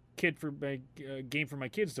game for my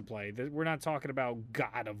kids to play." We're not talking about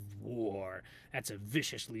God of War. That's a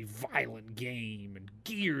viciously violent game, and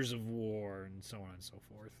Gears of War, and so on and so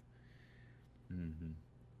forth. Mm-hmm.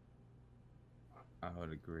 I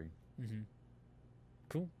would agree. Mm-hmm.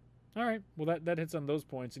 Cool. All right. Well, that hits on those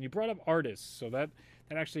points. And you brought up artists, so that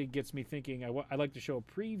actually gets me thinking. I'd like to show a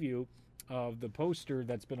preview of the poster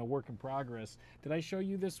that's been a work in progress. Did I show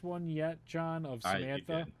you this one yet, John, of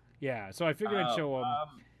Samantha? Yeah. So I figured I'd show them.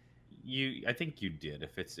 I think you did.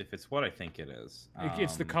 If it's what I think it is,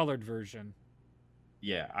 It's the colored version.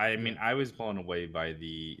 Yeah, I mean, I was blown away by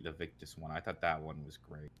the Victus one. I thought that one was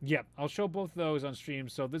great. Yeah, I'll show both of those on stream.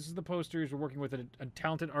 So this is the posters. We're working with a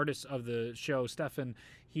talented artist of the show, Stefan.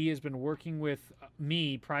 He has been working with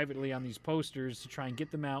me privately on these posters to try and get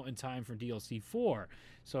them out in time for DLC 4.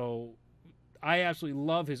 So I absolutely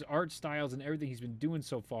love his art styles and everything he's been doing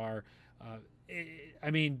so far. I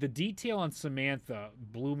mean, the detail on Samantha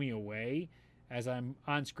blew me away, as I'm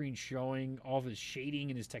on screen showing all of his shading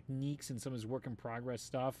and his techniques and some of his work in progress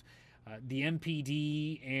stuff. The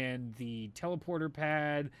MPD and the teleporter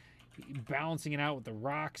pad, balancing it out with the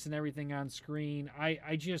rocks and everything on screen.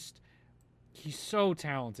 He's so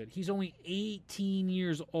talented. He's only 18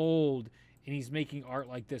 years old, and he's making art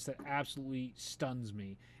like this that absolutely stuns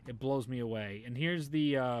me. It blows me away. And here's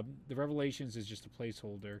the Revelations is just a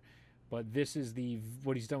placeholder. But this is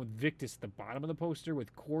what he's done with Victus at the bottom of the poster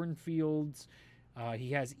with cornfields.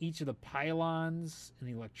 He has each of the pylons and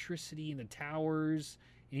the electricity and the towers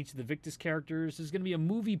and each of the Victus characters. There's going to be a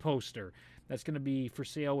movie poster that's going to be for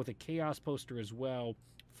sale with a Chaos poster as well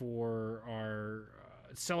for our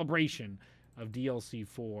celebration of DLC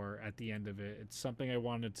 4 at the end of it. It's something I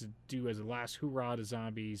wanted to do as a last hurrah to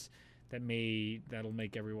zombies that'll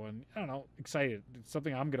make everyone, I don't know, excited. It's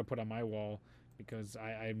something I'm going to put on my wall, because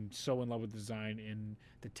I'm so in love with the design and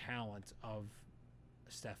the talent of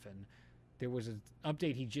Stefan. There was an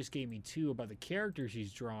update he just gave me too about the characters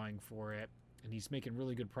he's drawing for it, and he's making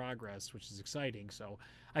really good progress, which is exciting. So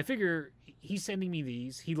I figure he's sending me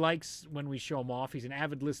these. He likes when we show him off. He's an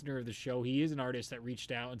avid listener of the show. He is an artist that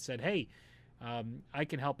reached out and said, "Hey, I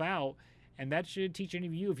can help out." And that should teach any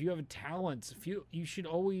of you, if you have a talent, you should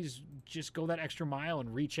always just go that extra mile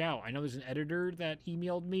and reach out. I know there's an editor that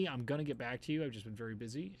emailed me. I'm gonna get back to you. I've just been very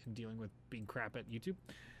busy and dealing with being crap at YouTube.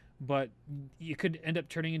 But you could end up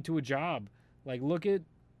turning into a job. Like, look at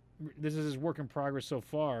this is his work in progress so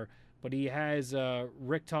far. But he has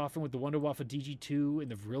Rick Toffin with the Wonderwaffle DG2 and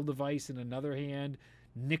the Vril device in another hand.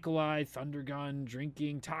 Nikolai Thundergun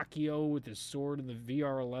drinking. Takio with his sword and the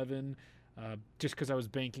VR11. Just because I was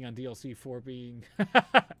banking on DLC 4 being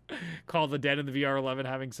Call of the Dead and the VR11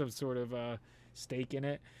 having some sort of stake in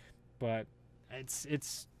it. But it's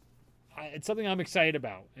something I'm excited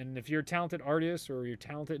about. And if you're a talented artist or you're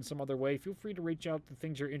talented in some other way, feel free to reach out to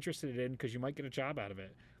things you're interested in because you might get a job out of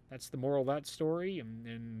it. That's the moral of that story.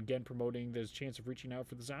 And again, promoting this chance of reaching out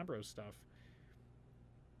for the Zombros stuff.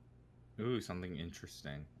 Ooh, something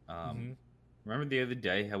interesting. Remember the other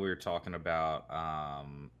day how we were talking about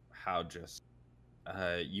how just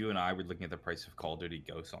you and I were looking at the price of Call of Duty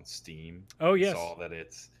Ghosts on Steam. Oh, yes. Saw that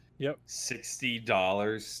it's Yep.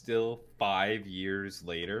 $60 still 5 years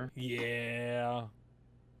later. Yeah.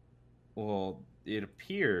 Well, it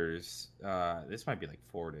appears this might be like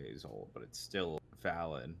 4 days old, but it's still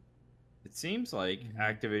valid. It seems like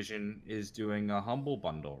Activision is doing a Humble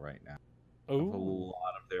Bundle right now. Oh. A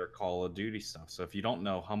lot of their Call of Duty stuff. So if you don't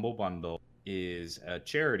know, Humble Bundle is a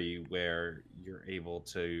charity where you're able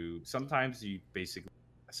to sometimes you basically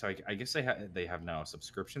I guess they have now a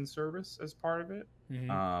subscription service as part of it.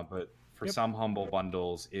 But for some Humble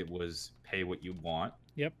Bundles it was pay what you want.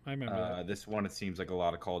 Yep, I remember that. This one, it seems like a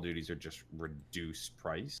lot of Call of Duties are just reduced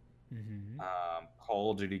price.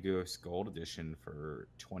 Call of Duty Ghost Gold Edition for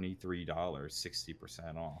 $23,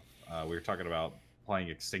 60% off. We were talking about playing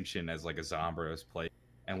Extinction as like a Zombros play,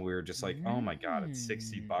 and we were just like, oh my god, it's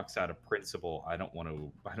 $60 out of principle. I don't want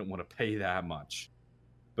to pay that much.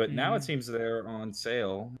 But now it seems they're on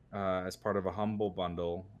sale as part of a Humble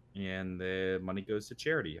Bundle, and the money goes to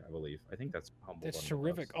charity, I believe. I think that's Humble That's Bundle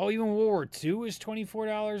terrific. does. Oh, even World War II is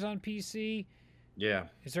 $24 on PC. Yeah.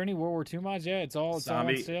 Is there any World War II mods? Yeah, it's all on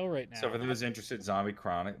sale right now. So for those interested,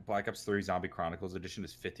 Black Ops 3 Zombie Chronicles Edition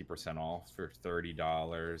is 50% off for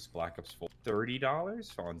 $30. Black Ops 4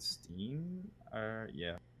 $30 on Steam.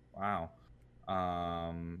 Yeah. Wow.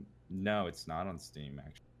 No, it's not on Steam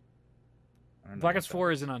actually. Black Ops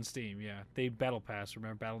 4 isn't on Steam. Yeah, they Battle Pass.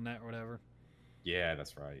 Remember BattleNet or whatever. Yeah,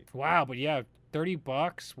 that's right. Wow, but yeah,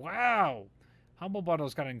 $30. Wow. Humble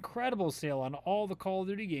Bundle's got an incredible sale on all the Call of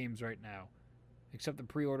Duty games right now, except the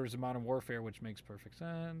pre-orders of Modern Warfare, which makes perfect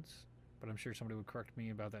sense. But I'm sure somebody would correct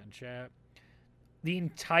me about that in chat. The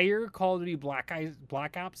entire Call of Duty Black IPs,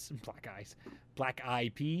 Black Ops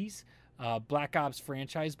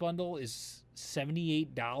franchise bundle is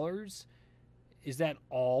 $78. Is that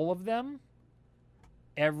all of them?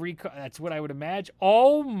 That's what I would imagine.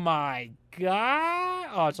 Oh my god!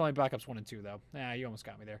 Oh, it's only Black Ops 1 and 2 though. Nah, you almost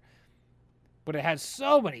got me there. But it has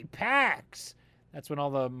so many packs. That's when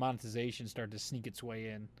all the monetization started to sneak its way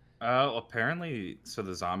in. Apparently, so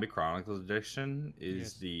the Zombie Chronicles edition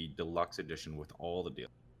is the deluxe edition with all the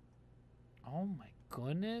deals. Oh my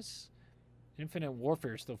goodness! Infinite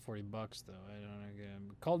Warfare is still $40 though. I don't know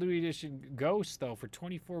again. Call of Duty Edition Ghost though for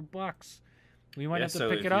 $24. We might have to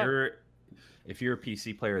pick it up. If you're a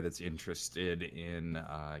PC player that's interested in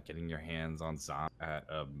getting your hands on Zombie at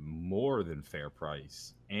a more than fair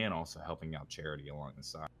price and also helping out charity along the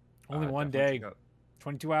side. Only one day,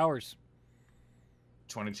 22 hours.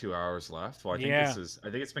 22 hours left. Well, I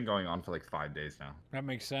think it's been going on for like 5 days now. That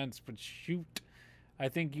makes sense. But shoot, I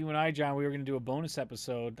think you and I, John, we were going to do a bonus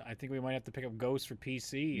episode. I think we might have to pick up Ghost for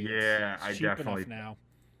PC. Yeah, it's cheap enough now.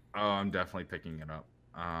 Oh, I'm definitely picking it up.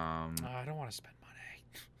 I don't want to spend money.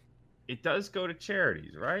 It does go to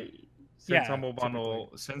charities, right? Since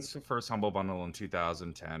the first Humble Bundle in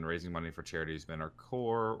 2010, raising money for charity has been our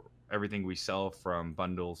core. Everything we sell, from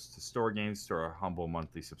bundles to store games to our Humble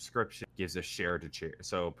monthly subscription, gives a share to charity.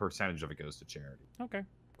 So a percentage of it goes to charity. Okay,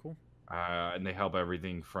 cool. And they help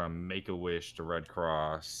everything from Make-A-Wish to Red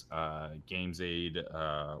Cross, Games Aid,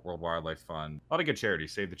 World Wildlife Fund. A lot of good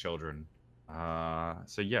charities. Save the Children.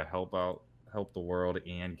 So yeah, help the world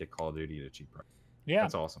and get Call of Duty at a cheap price. Yeah,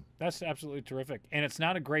 that's awesome. That's absolutely terrific, and it's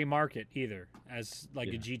not a gray market either, as like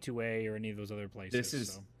a G2A or any of those other places. This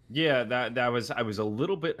is that was I was a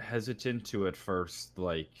little bit hesitant to at first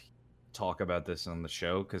like talk about this on the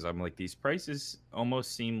show because I'm like these prices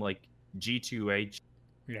almost seem like G2A,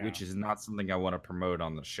 which is not something I want to promote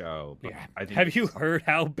on the show. But I think have you heard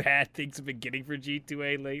how bad things have been getting for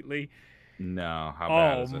G2A lately? No, how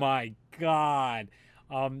bad Oh is it? my god.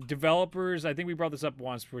 Developers, I think we brought this up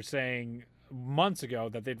once, were saying months ago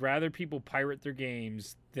that they'd rather people pirate their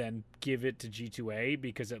games than give it to G2A,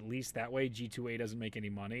 because at least that way G2A doesn't make any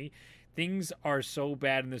money. Things are so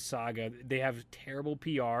bad in this saga. They have terrible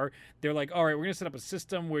PR. They're like, all right, we're going to set up a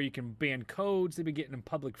system where you can ban codes. They've been getting in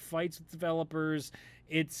public fights with developers.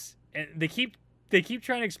 They keep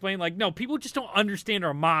trying to explain, like, no, people just don't understand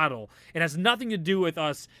our model. It has nothing to do with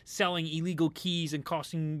us selling illegal keys and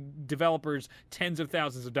costing developers tens of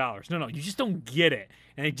thousands of dollars. No, you just don't get it.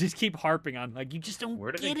 And they just keep harping on, like, you just don't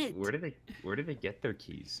get it. Where do they get their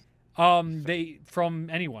keys? They from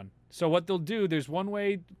anyone. So what they'll do, there's one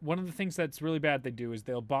of the things that's really bad they do is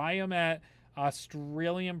they'll buy them at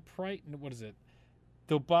Australian price. What is it?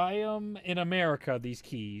 They'll buy them in America, these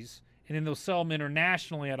keys, and then they'll sell them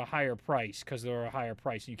internationally at a higher price because they're a higher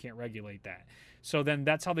price and you can't regulate that. So then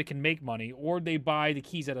that's how they can make money. Or they buy the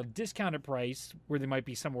keys at a discounted price where they might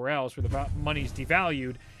be somewhere else where the money's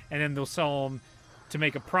devalued, and then they'll sell them to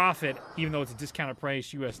make a profit, even though it's a discounted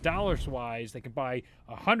price US dollars wise. They can buy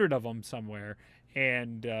 100 of them somewhere,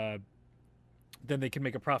 and then they can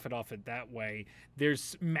make a profit off it that way.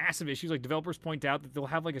 There's massive issues. Like, developers point out that they'll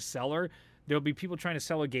have like a seller. There'll be people trying to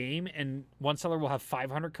sell a game, and one seller will have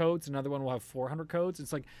 500 codes, another one will have 400 codes.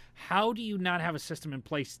 It's like, how do you not have a system in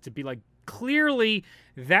place to be like, clearly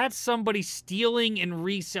that's somebody stealing and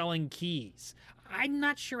reselling keys? I'm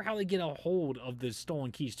not sure how they get a hold of the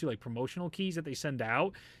stolen keys too, like promotional keys that they send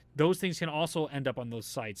out. Those things can also end up on those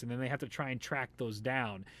sites, and then they have to try and track those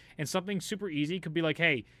down. And something super easy could be like,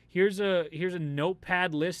 hey, here's a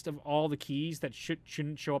notepad list of all the keys that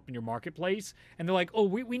shouldn't show up in your marketplace. And they're like, oh,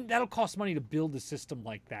 we that'll cost money to build a system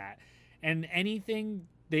like that. And anything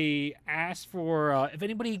they ask for, if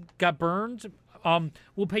anybody got burned,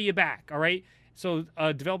 we'll pay you back. All right. So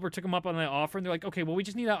a developer took them up on the offer, and they're like, okay, well, we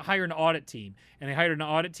just need to hire an audit team. And they hired an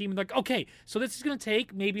audit team, and they're like, okay, so this is going to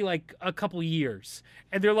take maybe like a couple years.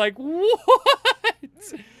 And they're like, what?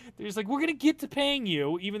 They're just like, we're going to get to paying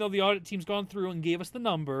you, even though the audit team's gone through and gave us the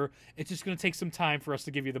number. It's just going to take some time for us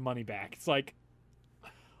to give you the money back. It's like,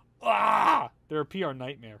 they're a PR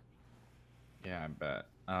nightmare. Yeah, I bet.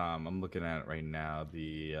 I'm looking at it right now.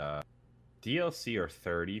 The DLC are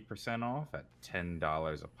 30% off at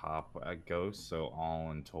 $10 a pop at Ghost. So all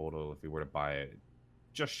in total, if we were to buy it,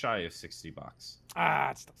 just shy of $60.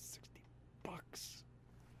 It's still $60.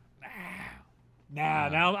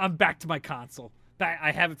 Now I'm back to my console.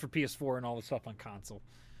 I have it for PS4 and all the stuff on console.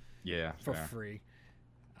 Yeah, for fair. free.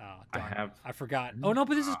 I forgot. Oh no,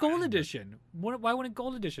 but this is Gold Edition. Why wouldn't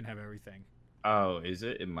Gold Edition have everything? Oh, is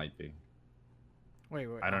it? It might be. Wait.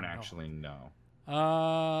 I don't actually know.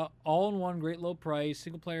 All in one, great low price,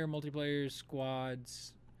 single player, multiplayer,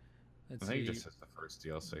 squads. I think it just says the first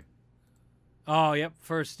DLC. Oh, yep,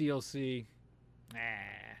 first DLC.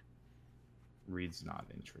 Reed's not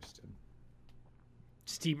interested.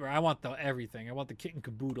 Steeper. I want everything. I want the kit and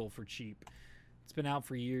caboodle for cheap. It's been out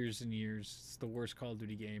for years and years. It's the worst Call of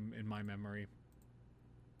Duty game in my memory.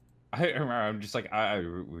 I remember, I'm just like,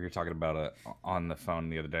 we were talking about it on the phone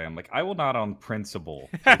the other day. I'm like, I will not on principle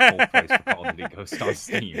pay full price for Call of Duty Ghost on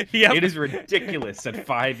Steam. Yep. It is ridiculous that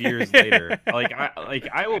 5 years later,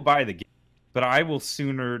 I will buy the game, but I will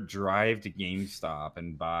sooner drive to GameStop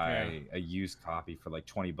and buy a used copy for like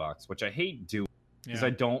 $20, which I hate doing because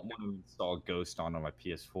I don't want to install Ghost onto my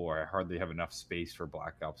PS4. I hardly have enough space for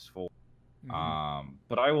Black Ops 4. Mm-hmm.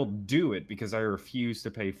 But I will do it because I refuse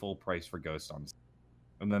to pay full price for Ghost on Steam.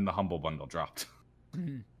 And then the Humble Bundle dropped.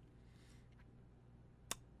 It's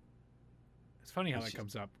funny how that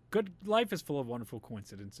comes up. Good life is full of wonderful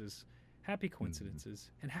coincidences. Happy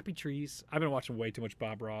coincidences. And happy trees. I've been watching way too much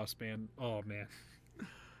Bob Ross, man. Oh, man.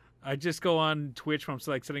 I just go on Twitch when I'm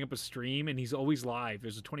like setting up a stream, and he's always live.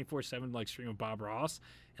 There's a 24/7 like stream of Bob Ross,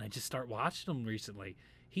 and I just start watching him recently.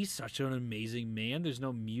 He's such an amazing man. There's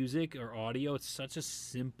no music or audio. It's such a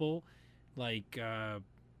simple, like,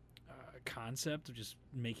 concept of just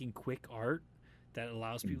making quick art that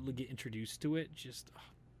allows people to get introduced to it. Just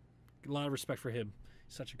a lot of respect for him.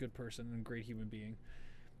 Such a good person and great human being.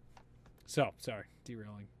 So sorry,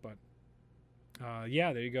 derailing, but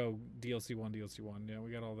yeah, there you go. DLC 1. Yeah,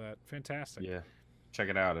 we got all that. Fantastic. Yeah, check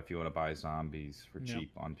it out if you want to buy zombies for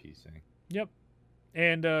cheap on PC. Yep.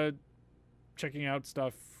 And checking out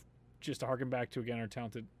stuff, just to harken back to again our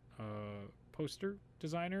talented poster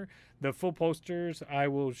designer. The full posters I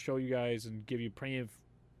will show you guys and give you plenty of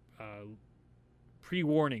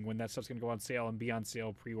pre-warning when that stuff's going to go on sale and be on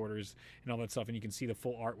sale, pre-orders and all that stuff, and you can see the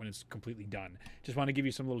full art when it's completely done. Just want to give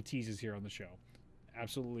you some little teases here on the show.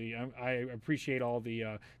 absolutely. I appreciate all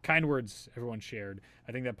the kind words everyone shared.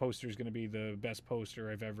 I think that poster is going to be the best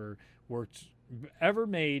poster I've ever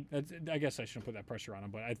made. I guess I shouldn't put that pressure on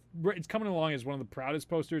him, but it's coming along as one of the proudest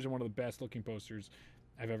posters and one of the best looking posters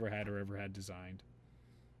I've ever had designed.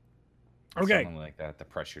 Okay. Something like that. The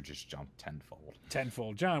pressure just jumped tenfold.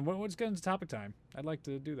 Tenfold. John, let's get into topic time. I'd like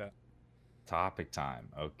to do that. Topic time.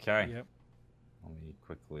 Okay. Yep. Let me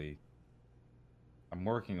quickly. I'm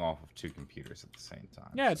working off of 2 computers at the same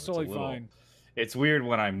time. Yeah, it's totally fine. It's weird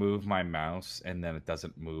when I move my mouse and then it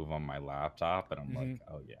doesn't move on my laptop, and I'm like,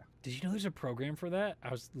 oh yeah. Did you know there's a program for that?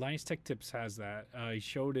 Linus Tech Tips has that. He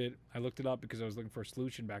showed it. I looked it up because I was looking for a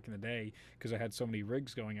solution back in the day because I had so many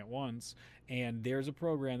rigs going at once. And there's a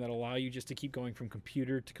program that allow you just to keep going from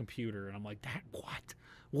computer to computer. And I'm like, what?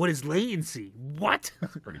 What is latency? What?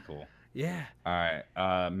 That's pretty cool. Yeah. All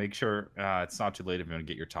right. Make sure it's not too late if you want to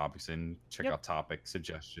get your topics in. Check out topic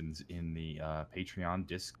suggestions in the Patreon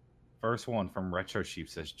Discord. First one from Retro Sheep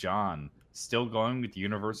says, John, still going with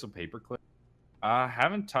Universal Paperclip?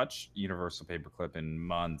 Haven't touched Universal Paperclip in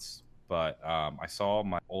months, but I saw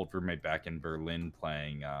my old roommate back in Berlin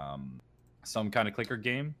playing some kind of clicker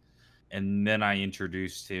game. And then I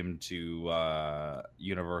introduced him to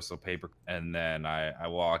Universal Paper. And then I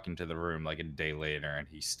walk into the room like a day later and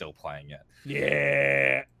he's still playing it.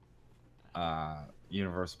 Yeah.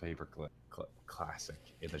 Universal Paperclip. Classic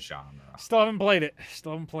in the genre. Still haven't played it.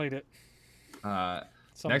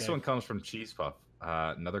 Next one comes from Cheese Puff.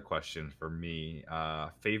 Another question for me.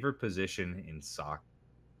 Favorite position in soccer?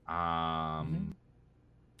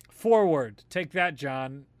 Forward. Take that,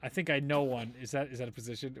 John. I think I know one. Is that a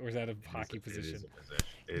position or is that a hockey position?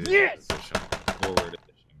 It is a position. Forward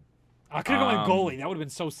position. I could have gone goalie. That would have been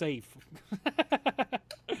so safe.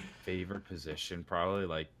 Favorite position, probably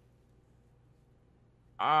like.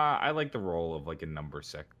 I like the role of like a number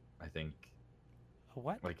 6. I think.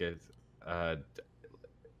 What? Like it's.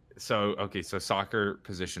 So soccer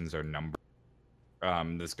positions are numbered.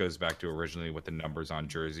 This goes back to originally what the numbers on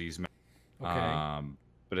jerseys meant. Okay.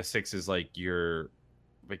 But a 6 is like your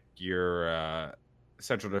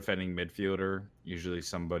central defending midfielder, usually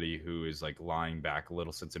somebody who is like lying back a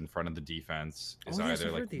little, sits in front of the defense, is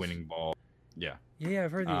either like winning ball. Yeah. Yeah,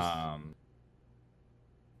 I've heard these.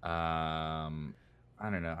 I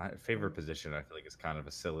don't know. Favorite position, I feel like, is kind of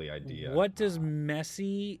a silly idea. What does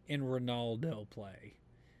Messi and Ronaldo play?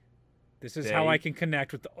 This is how I can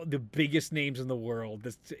connect with the biggest names in the world.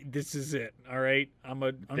 This is it. All right, I'm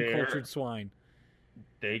an uncultured swine.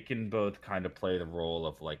 They can both kind of play the role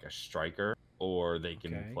of like a striker, or they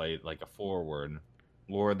can play like a forward,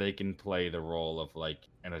 or they can play the role of like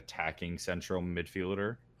an attacking central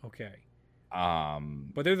midfielder. Okay.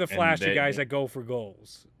 But they're the flashy guys that go for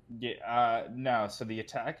goals. Yeah. No. So the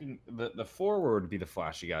attacking, the forward would be the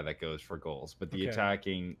flashy guy that goes for goals, but the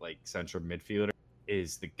attacking like central midfielder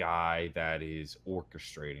is the guy that is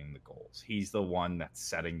orchestrating the goals. He's the one that's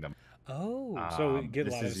setting them. Oh, so get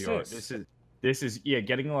a lot of assists. This is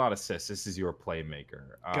getting a lot of assists. This is your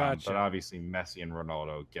playmaker. Gotcha. But obviously Messi and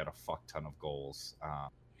Ronaldo get a fuck ton of goals.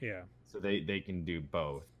 Yeah. So they can do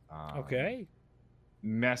both. Okay.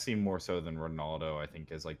 Messi more so than Ronaldo, I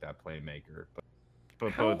think, is like that playmaker.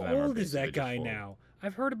 But how both of them old is that guy now?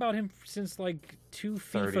 I've heard about him since like 2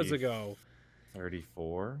 FIFAs ago.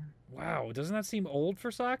 34. Wow, doesn't that seem old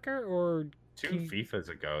for soccer? Or 2 FIFAs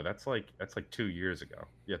ago? That's like 2 years ago.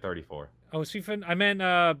 Yeah, 34. Oh, it's FIFA. I meant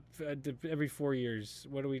every 4 years.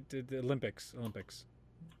 What do we did? The Olympics.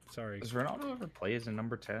 Sorry. Does Ronaldo ever play as a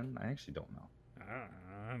number 10? I actually don't know.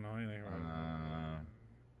 I don't know anything about it.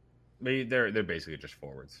 Maybe they're basically just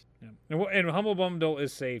forwards. Yeah. And Humble Bundle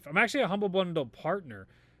is safe. I'm actually a Humble Bundle partner.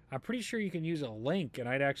 I'm pretty sure you can use a link, and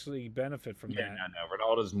I'd actually benefit from that. Yeah,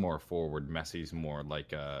 no. Ronaldo's more forward. Messi's more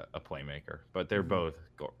like a playmaker. But they're both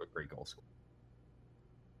great goal scorers.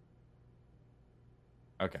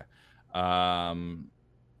 Okay.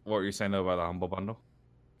 What were you saying though about the Humble Bundle?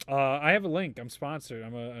 I have a link. I'm sponsored.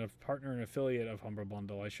 I'm a partner and affiliate of Humble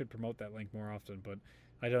Bundle. I should promote that link more often, but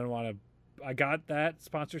I don't want to. I got that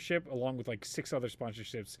sponsorship along with like 6 other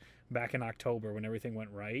sponsorships back in October when everything went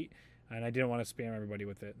right, and I didn't want to spam everybody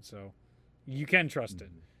with it. So you can trust it.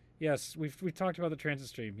 Yes, we've talked about the transit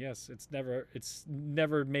stream. Yes, it's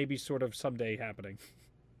never maybe sort of someday happening.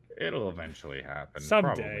 It'll eventually happen.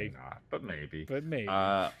 Someday. Probably not, but maybe.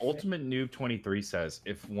 Ultimate Noob 23 says,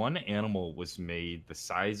 if one animal was made the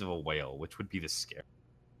size of a whale, which would be the scare?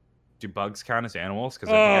 Do bugs count as animals? Because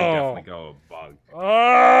I think I'd definitely go bug.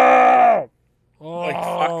 Like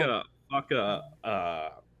fuck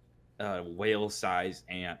a whale-sized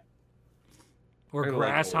ant. Or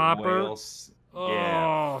grasshopper. Like so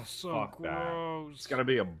fuck gross. That. It's gotta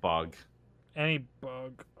be a bug. Any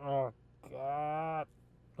bug. Oh god.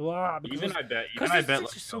 Ah, Even because I it's bet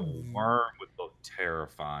like just a so. worm would look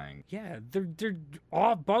terrifying. Yeah, they're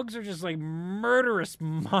all bugs are just like murderous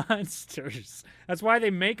monsters. That's why they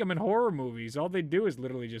make them in horror movies. All they do is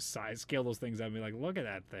literally just size scale those things up and be like, look at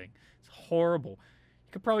that thing. It's horrible.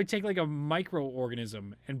 You could probably take like a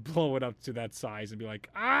microorganism and blow it up to that size and be like,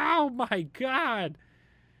 oh my god.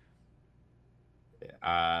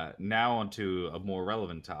 Now onto a more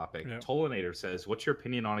relevant topic. Yeah. Tolinator says, "What's your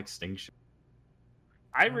opinion on Extinction?"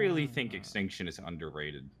 I really think Uh, Extinction is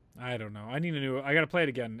underrated. I don't know. I need a new. I gotta play it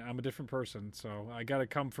again. I'm a different person, so I gotta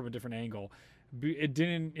come from a different angle. It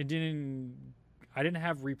didn't. It didn't. I didn't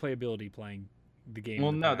have replayability playing the game Well,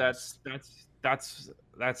 in the no, past.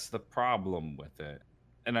 that's the problem with it,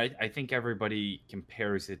 and I think everybody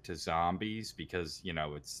compares it to Zombies because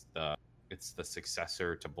it's the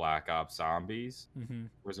successor to Black Ops Zombies. Mm-hmm.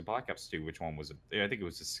 Was it Black Ops 2? Which one was it? I think it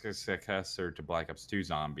was the successor to Black Ops 2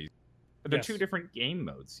 Zombies. But they're two Yes. different game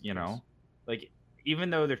modes, you Yes. know? Like, even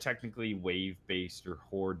though they're technically wave based or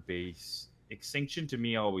horde based, Extinction to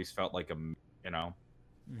me always felt like you know,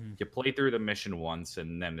 Mm-hmm. you play through the mission once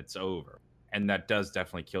and then it's over. And that does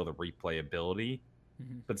definitely kill the replayability.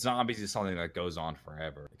 Mm-hmm. But Zombies is something that goes on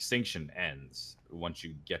forever. Extinction ends once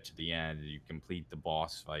you get to the end and you complete the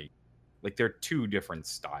boss fight. Like, they're two different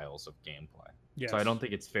styles of gameplay. Yes. So I don't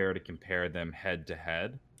think it's fair to compare them head to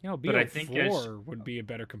head. You know, But I think BO4 would be a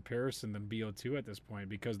better comparison than BO2 at this point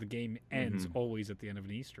because the game ends Mhm. always at the end of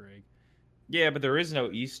an Easter egg. Yeah, but there is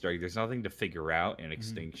no Easter egg. There's nothing to figure out in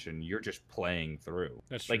Extinction. You're just playing through.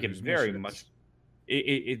 That's Like, true. it's There's very missions. much.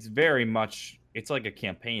 It's very much. It's like a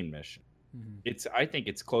campaign mission. Mm-hmm. I think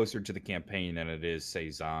it's closer to the campaign than it is, say,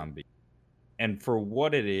 Zombie. And for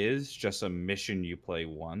what it is, just a mission you play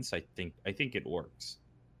once. I think it works.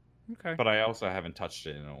 Okay. But I also haven't touched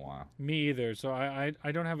it in a while. Me either. So I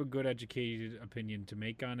don't have a good educated opinion to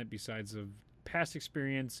make on it besides of past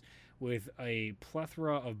experience with a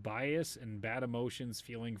plethora of bias and bad emotions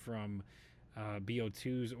feeling from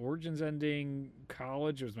BO2's Origins ending.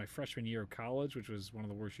 College, it was my freshman year of college, which was one of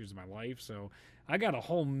the worst years of my life. So I got a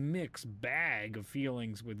whole mixed bag of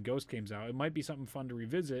feelings with Ghost games out. It might be something fun to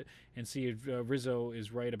revisit and see if Rizzo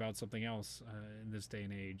is right about something else in this day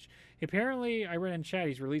and age. Apparently, I read in chat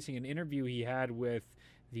he's releasing an interview he had with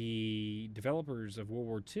the developers of World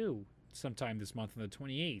War II sometime this month on the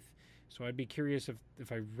 28th. So I'd be curious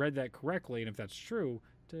if I read that correctly and if that's true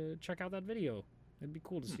to check out that video. It'd be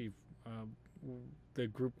cool to see if the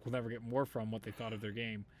group will never get more from what they thought of their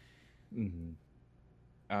game. Mm-hmm.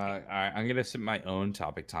 I'm gonna set my own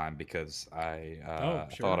topic time because I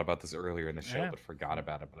Sure. thought about this earlier in the show Yeah. but forgot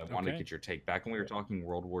about it. But I wanted to Okay. get your take back when we were talking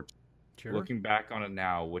World War II. Sure. Looking back on it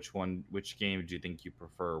now, which game do you think you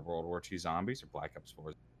prefer, World War II Zombies or Black Ops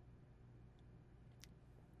 4?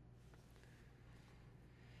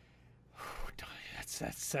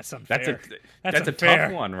 That's unfair. That's a unfair.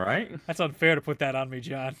 tough one, right? That's unfair to put that on me,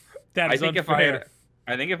 John. That is unfair. Unfair.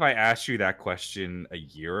 I think if I asked you that question a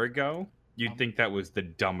year ago, you'd think that was the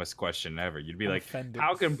dumbest question ever. You'd be I'm like, offended.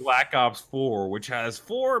 how can Black Ops 4, which has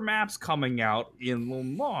 4 maps coming out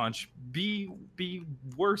in launch, be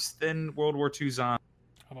worse than World War II Zombies?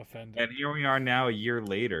 I'm offended. And here we are now a year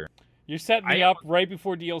later. You're setting me up right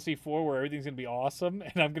before DLC 4 where everything's going to be awesome,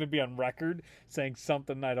 and I'm going to be on record saying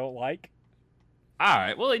something I don't like. All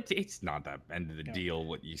right, well, it's not that end of the deal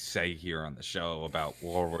what you say here on the show about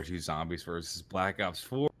World War II Zombies versus Black Ops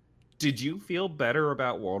 4. Did you feel better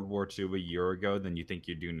about World War II a year ago than you think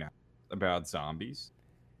you do now about Zombies?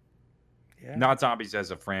 Yeah. Not Zombies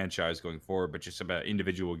as a franchise going forward, but just about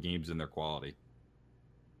individual games and their quality.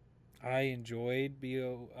 I enjoyed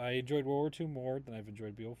World War II more than I've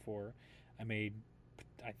enjoyed BO4. I made,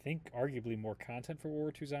 I think, arguably more content for World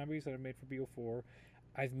War II Zombies than I made for BO4.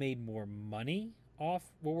 I've made more money off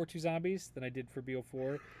World War II Zombies than I did for BO4.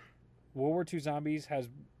 World War II Zombies has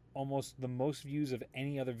almost the most views of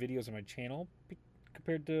any other videos on my channel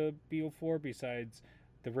compared to BO4, besides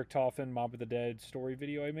the Rick Toffin Mob of the Dead story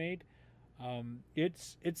video I made.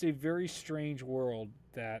 It's a very strange world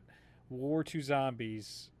that World War II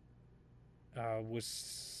Zombies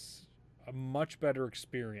was a much better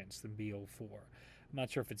experience than BO4. I'm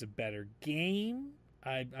not sure if it's a better game.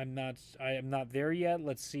 I am not there yet.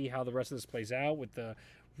 Let's see how the rest of this plays out with the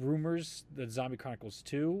rumors that Zombie Chronicles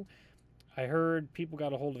 2. I heard people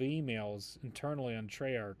got a hold of emails internally on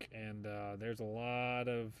Treyarch, and there's a lot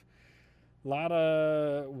of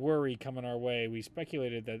worry coming our way. We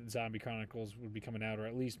speculated that Zombie Chronicles would be coming out, or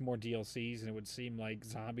at least more DLCs, and it would seem like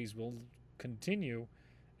Zombies will continue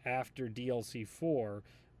after DLC 4,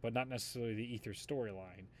 but not necessarily the Ether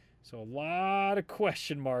storyline. So a lot of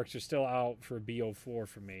question marks are still out for BO4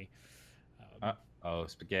 for me. Oh,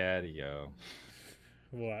 spaghetti.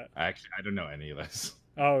 What? I don't know any of this.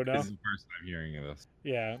 Oh This no. is the first time hearing of this.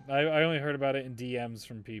 Yeah, I only heard about it in DMs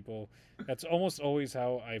from people. That's almost always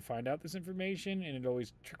how I find out this information, and it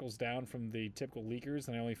always trickles down from the typical leakers,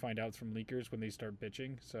 and I only find out it's from leakers when they start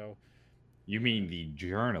bitching. So You mean the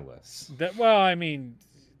journalists? that, well, I mean,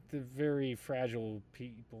 the very fragile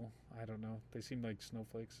people. I don't know. They seem like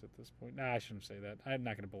snowflakes at this point. Nah, I shouldn't say that. I'm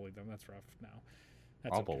not going to bully them. That's rough. No,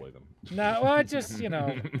 that's I'll okay. bully them. No, well, it just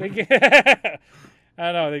they get. I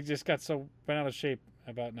don't know. They just got so bent out of shape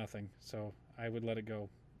about nothing. So I would let it go.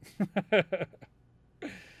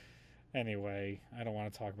 Anyway, I don't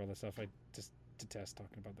want to talk about that stuff. I just detest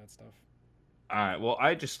talking about that stuff. All right. Well,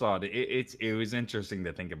 I just thought it was interesting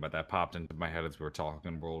to think about that. Popped into my head as we were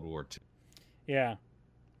talking World War II. Yeah.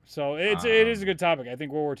 So it is a good topic. I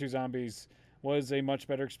think World War II Zombies was a much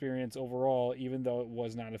better experience overall, even though it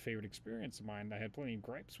was not a favorite experience of mine. I had plenty of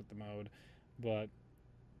gripes with the mode, but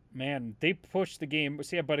man, they pushed the game.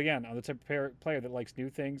 See, but again, I'm the type of player that likes new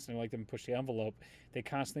things and I like them to push the envelope. They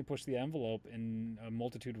constantly push the envelope in a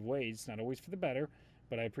multitude of ways, not always for the better,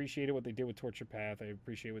 but I appreciated what they did with Torture Path. I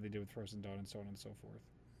appreciate what they did with Frozen Dawn and so on and so forth.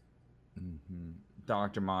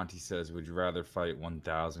 Dr. Monty says, "Would you rather fight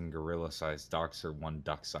 1,000 gorilla-sized ducks or one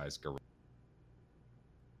duck-sized gorilla?"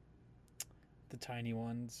 The tiny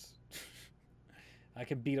ones. I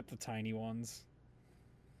can beat up the tiny ones.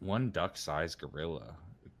 One duck-sized gorilla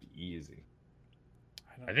would be easy.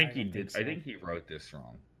 I don't think think so. I think he wrote this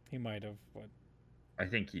wrong. He might have, but I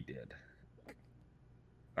think he did.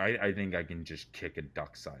 I think I can just kick a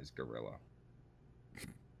duck-sized gorilla.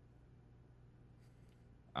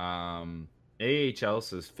 AHL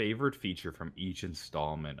says favorite feature from each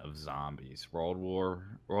installment of Zombies: World at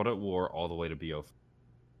War, all the way to BO.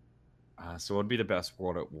 So what would be the best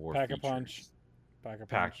World at War? Pack-a-Punch.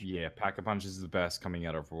 Yeah, Pack-a-Punch is the best coming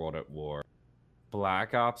out of World at War.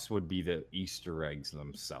 Black Ops would be the Easter eggs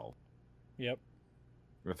themselves. Yep.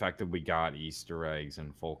 The fact that we got Easter eggs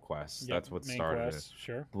and full quests, Yep. that's what Main started quest, it.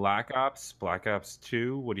 Sure. Black Ops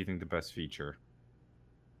 2, what do you think the best feature?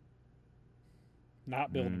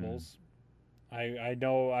 Not buildables. I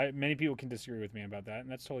know many people can disagree with me about that,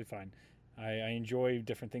 and that's totally fine. I enjoy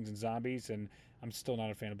different things in zombies, and I'm still not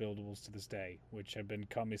a fan of buildables to this day, which have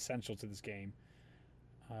become essential to this game.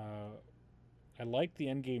 I like the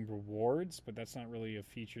end game rewards, but that's not really a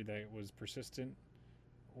feature that was persistent,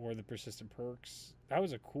 or the persistent perks. That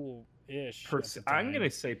was a cool-ish. I'm gonna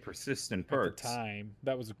say persistent perks. At the time,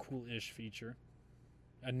 that was a cool-ish feature.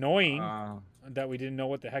 Annoying that we didn't know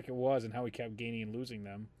what the heck it was and how we kept gaining and losing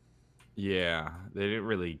them. Yeah, they didn't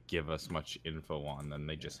really give us much info on them.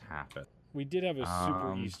 They just happened. We did have a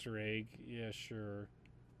super Easter egg. Yeah, sure.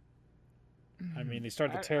 I mean, they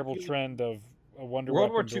started the terrible trend of Wonder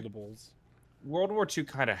Weapon buildables. World War II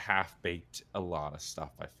kind of half-baked a lot of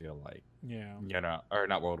stuff, I feel like. Yeah. You know, or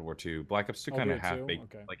not World War II. Black Ops 2 kind of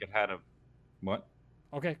half-baked. Okay. Like, it had a... What?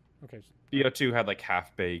 Okay. BO2 had, like,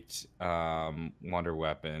 half-baked Wonder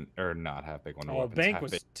Weapon... Or not half-baked Wonder Weapons. Bank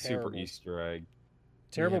was terrible. Super Easter egg.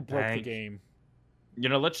 Terrible broke the game. You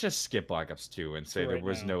know, let's just skip Black Ops 2 and say there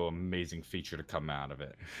was no amazing feature to come out of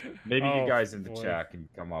it. Maybe you guys in the chat can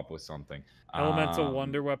come up with something. Elemental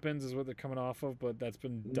Wonder Weapons is what they're coming off of, but that's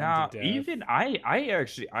been done to death. Even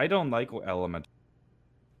I don't like Elemental.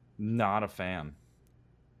 Not a fan.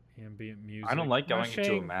 Ambient music. I don't like going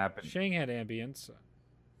into a map. Shang had ambience.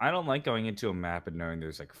 I don't like going into a map and knowing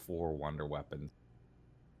there's like 4 Wonder Weapons.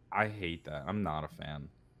 I hate that. I'm not a fan.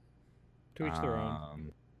 To each their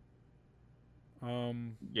own.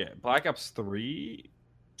 Yeah, Black Ops 3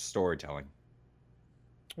 storytelling.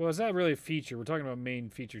 Well, is that really a feature? We're talking about main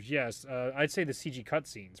features. Yes, I'd say the CG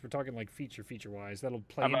cutscenes. We're talking like feature wise. That'll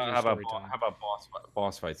play into the storytelling. How about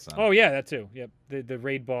boss fights then? Oh yeah, that too. Yep, the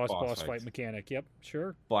raid boss fight mechanic. Yep,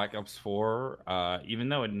 sure. Black Ops 4, even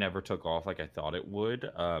though it never took off like I thought it would,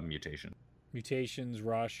 mutations,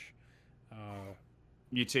 rush.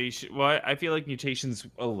 Mutation. Well, I feel like mutations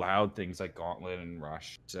allowed things like Gauntlet and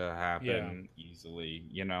Rush to happen easily.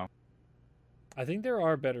 You know. I think there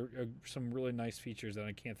are some really nice features that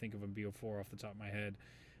I can't think of in BO4 off the top of my head.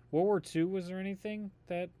 World War II, was there anything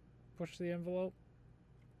that pushed the envelope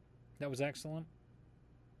that was excellent?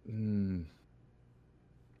 I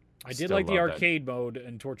did like the arcade mode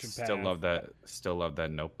in Tortured Path. Still love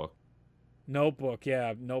that Notebook. Notebook.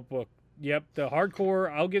 Yep, the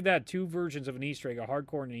hardcore, I'll give that 2 versions of an Easter egg, a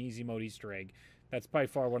hardcore and an easy mode Easter egg. That's by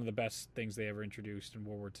far one of the best things they ever introduced in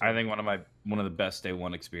World War II. I think one of the best day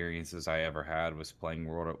one experiences I ever had was playing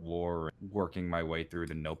World at War, working my way through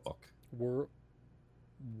the Notebook. World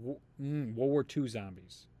War II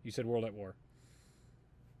Zombies. You said World at War.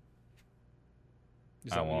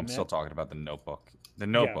 Is that what well, you I'm still meant? talking about the Notebook. The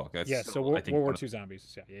Yeah, Notebook. That's yeah. So still, I think, World War one of II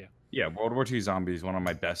zombies. Yeah, yeah. yeah, World War II Zombies, one of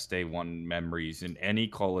my best day one memories in any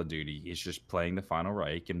Call of Duty is just playing the Final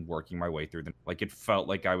Reich and working my way through them. Like it felt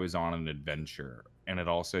like I was on an adventure, and it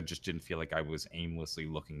also just didn't feel like I was aimlessly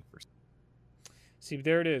looking for. See,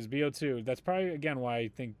 there it is, BO2. That's probably again why I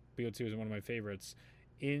think BO2 is one of my favorites.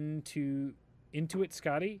 Into into it,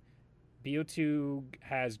 Scotty. BO2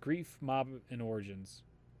 has grief, mob, and origins.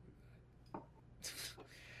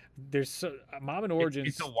 There's mob and origins.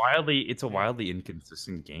 It's a Yeah, wildly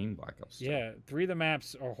inconsistent game, Black Ops 2. yeah. 3 of the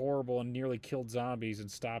maps are horrible and nearly killed zombies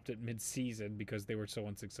and stopped at mid-season because they were so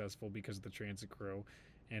unsuccessful because of the transit crew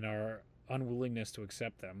and our unwillingness to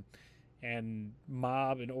accept them. And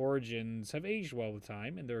mob and origins have aged well with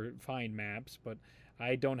time and they're fine maps, but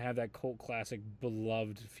I don't have that cult classic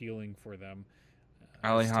beloved feeling for them as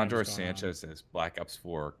time Alejandro has gone on. Sanchez says Black Ops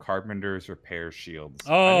 4 Carpenters repair shields.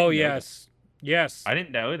 I Oh didn't know that. yes, yes. I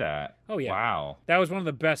didn't know that. Oh yeah, Wow. that was one of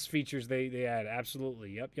the best features they had.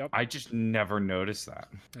 Absolutely. Yep, yep. I just never noticed that.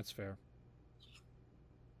 That's fair.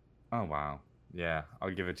 Oh wow. Yeah,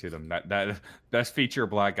 I'll give it to them. That best feature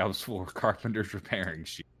of Black Ops 4 Carpenters repairing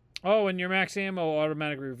shields. Oh, and your max ammo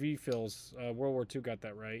automatic refills. World War II got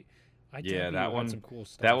that right. Yeah, IW that had one. some cool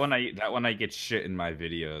stuff. That one I get shit in my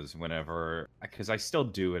videos whenever because I still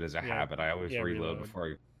do it as a habit. I always reload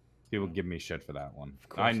before people give me shit for that one.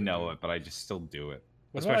 I know it, but I just still do it.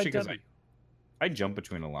 What Especially because I jump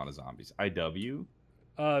between a lot of zombies. IW.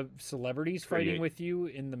 Celebrities fighting with you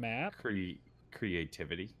in the map.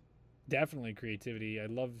 Creativity. Definitely creativity. I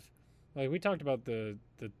love, like we talked about the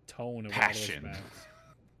tone of passion. All those maps.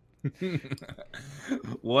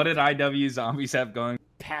 What did IW zombies have going?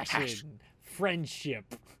 Passion,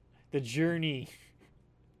 friendship, the journey.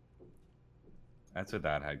 That's what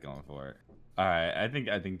that had going for it. All right,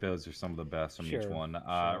 I think those are some of the best from each one.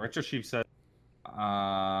 Retro Chief said,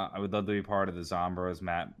 "I would love to be part of the Zombros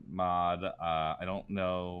map mod. I don't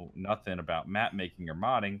know nothing about map making or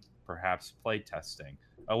modding. Perhaps play testing.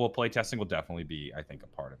 Oh well, play testing will definitely be, I think, a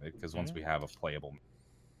part of it because once we have a playable."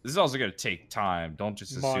 This is also going to take time. Don't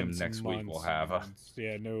just assume next week we'll have a.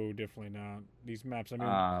 Yeah, no, definitely not. These maps. I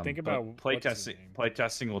mean, think about play testing. Play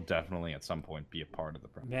testing will definitely at some point be a part of the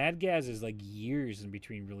process. Mad Gaz is like years in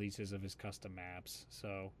between releases of his custom maps,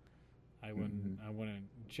 so I wouldn't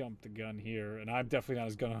jump the gun here. And I'm definitely not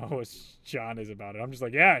as gung ho as John is about it. I'm just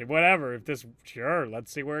like, yeah, whatever. If this, sure,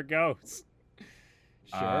 let's see where it goes.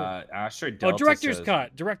 Sure. Delta director's says,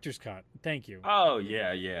 cut. Director's cut. Thank you. Oh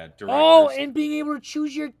yeah. And being able to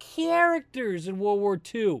choose your characters in World War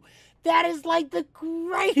II. That is like the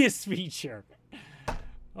greatest feature.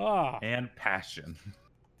 And passion.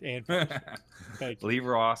 And passion. Thank you. Lee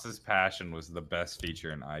Ross's passion was the best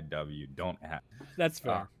feature in IW. Don't have. That's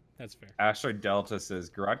fair. That's fair. Asteroid Delta says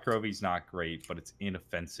Gorod Krovi's not great, but it's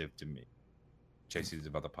inoffensive to me. JC's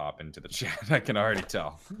about to pop into the chat. I can already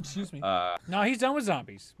tell. Excuse me. No, he's done with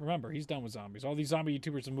zombies. Remember, he's done with zombies. All these zombie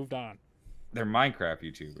YouTubers have moved on. They're Minecraft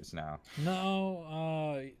YouTubers now.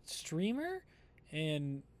 No, streamer,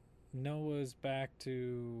 and Noah's back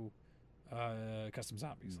to custom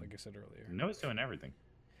zombies, like I said earlier. Noah's doing everything.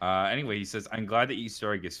 Anyway, he says, I'm glad the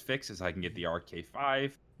Easter egg is fixed as I can get the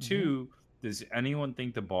RK5. 2, does anyone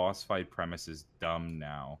think the boss fight premise is dumb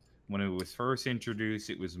now? When it was first introduced,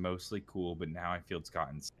 it was mostly cool, but now I feel it's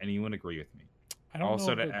gotten. Anyone agree with me? I don't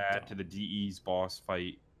also, know to add to the DE's boss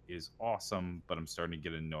fight is awesome, but I'm starting to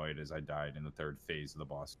get annoyed as I died in the 3rd phase of the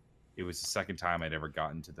boss. It was the 2nd time I'd ever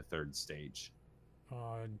gotten to the 3rd stage.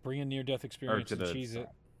 Bring a near-death experience and cheese it.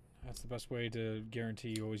 That's the best way to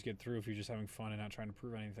guarantee you always get through if you're just having fun and not trying to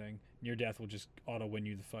prove anything. Near-death will just auto-win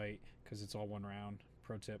you the fight because it's all one round.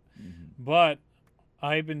 Pro tip. But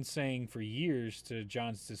I've been saying for years to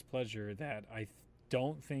John's displeasure that I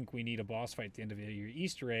don't think we need a boss fight at the end of your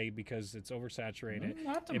Easter egg because it's oversaturated.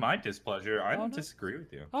 Not to my displeasure. I don't disagree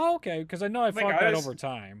with you. Oh, okay. Because I know I fought that over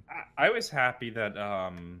time. I was happy that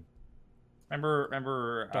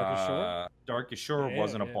remember Darkest Shore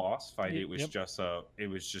wasn't a boss fight. It was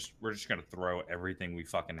just we're just gonna throw everything we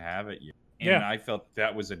fucking have at you. And I felt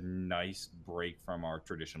that was a nice break from our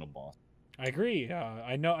traditional boss. I agree.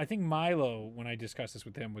 I think Milo, when I discussed this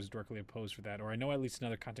with him, was directly opposed for that. Or I know at least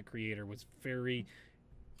another content creator was very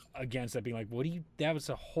against that, being like, that was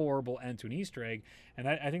a horrible end to an Easter egg. And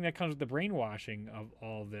I think that comes with the brainwashing of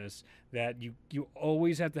all this, that you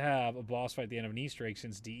always have to have a boss fight at the end of an Easter egg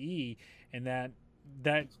since DE, and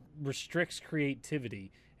that restricts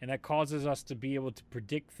creativity. And that causes us to be able to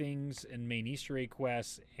predict things in main Easter egg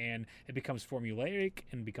quests, and it becomes formulaic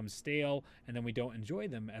and becomes stale, and then we don't enjoy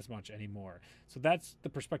them as much anymore. So that's the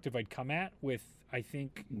perspective I'd come at with, I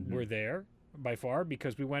think we're there. by far,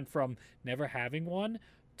 because we went from never having one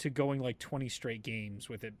to going like 20 straight games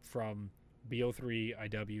with it from BO3,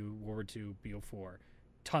 IW, World War II, BO4.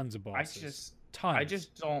 Tons of bosses. Tons. I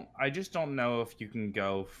just don't know if you can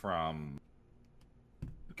go from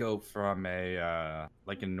a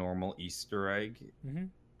like a normal Easter egg,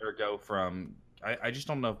 or go from. I just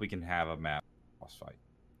don't know if we can have a map boss fight.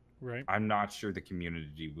 Right. I'm not sure the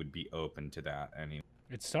community would be open to that anyway.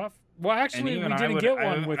 It's tough. Well, actually, we didn't get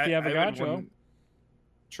one with the Avogadro.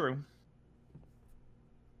 True.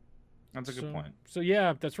 That's a good point. So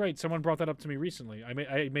yeah, that's right. Someone brought that up to me recently. I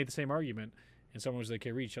made the same argument, and someone was like,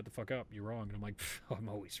 "Hey, Reed, shut the fuck up. You're wrong." And I'm like, "I'm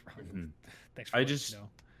always wrong." Mm-hmm. Thanks for letting me know.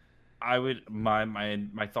 I would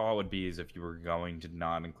my thought would be is if you were going to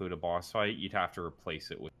not include a boss fight, you'd have to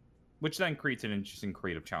replace it with, which then creates an interesting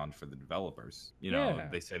creative challenge for the developers. You know,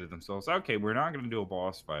 they say to themselves, "Okay, we're not going to do a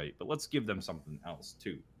boss fight, but let's give them something else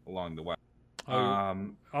too along the way."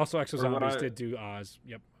 Also, Exo Zombies did do Oz.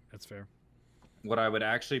 Yep, that's fair. What I would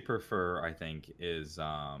actually prefer, I think, is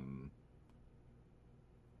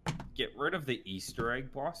get rid of the Easter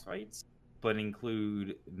egg boss fights, but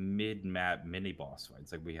include mid-map mini boss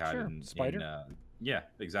fights like we had in Spider. Yeah,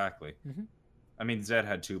 exactly. I mean, Zed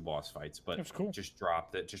had 2 boss fights, but cool. Just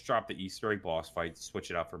drop the Easter egg boss fights, switch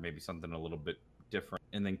it out for maybe something a little bit different,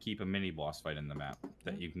 and then keep a mini boss fight in the map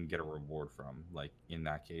that you can get a reward from. Like in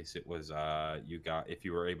that case, it was if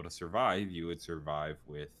you were able to survive, you would survive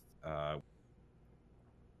with.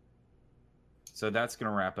 So that's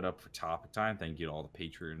gonna wrap it up for topic time. Thank you to all the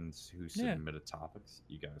patrons who submitted topics.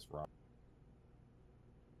 You guys rock.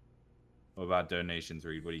 What about donations,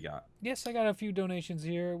 Reed? What do you got? Yes, I got a few donations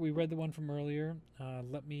here. We read the one from earlier.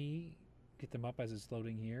 Let me get them up as it's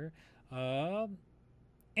loading here. And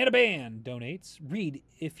a band donates. Reed,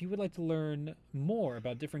 if you would like to learn more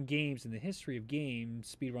about different games and the history of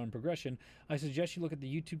games, speedrun progression, I suggest you look at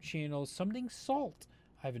the YouTube channel Summoning Salt.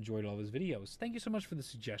 I've enjoyed all of his videos. Thank you so much for the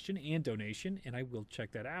suggestion and donation, and I will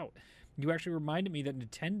check that out. You actually reminded me that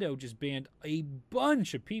Nintendo just banned a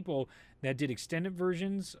bunch of people that did extended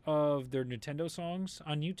versions of their Nintendo songs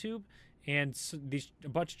on YouTube, and a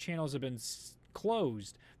bunch of channels have been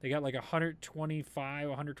closed. They got like 125,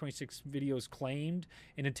 126 videos claimed,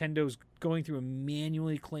 and Nintendo's going through and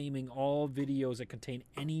manually claiming all videos that contain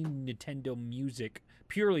any Nintendo music,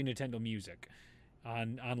 purely Nintendo music,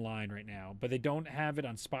 online right now. But they don't have it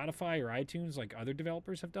on Spotify or iTunes like other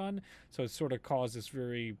developers have done, so it's sort of caused this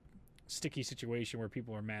very sticky situation where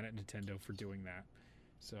people are mad at Nintendo for doing that.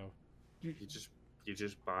 So you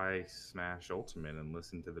just buy Smash Ultimate and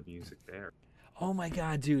listen to the music there. Oh my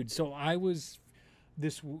god, dude! So I was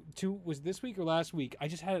this week or last week? I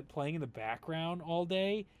just had it playing in the background all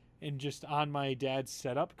day and just on my dad's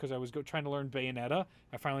setup because I was trying to learn Bayonetta.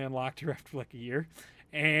 I finally unlocked her after like a year,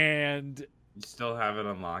 and you still haven't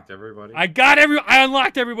unlocked everybody. I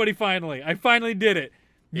unlocked everybody finally. I finally did it.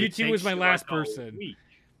 Mewtwo was my last person.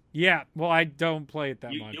 Yeah, well, I don't play it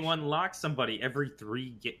that much. You unlock somebody every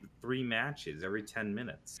three matches, every 10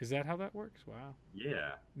 minutes. Is that how that works? Wow.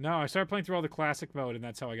 Yeah. No, I started playing through all the classic mode, and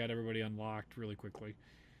that's how I got everybody unlocked really quickly.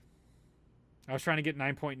 I was trying to get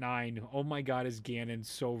 9.9. Oh my god, is Ganon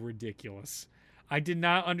so ridiculous. I did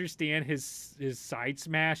not understand his side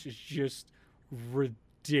smash is just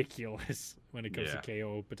ridiculous when it comes to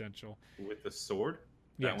KO potential. With the sword?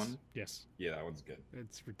 Yes. That one? Yes. Yeah, that one's good.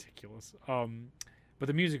 It's ridiculous. But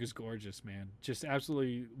the music is gorgeous, man. Just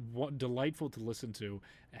absolutely delightful to listen to.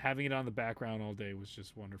 Having it on the background all day was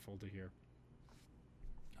just wonderful to hear.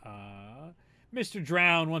 Mr.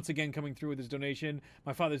 Drown, once again, coming through with his donation.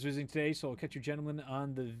 My father's visiting today, so I'll catch you gentlemen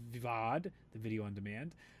on the VOD, the video on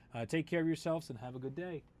demand. Take care of yourselves and have a good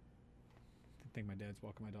day. I think my dad's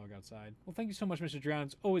walking my dog outside. Well, thank you so much, Mr. Drown.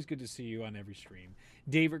 It's always good to see you on every stream.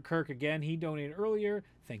 David Kirk, again, he donated earlier.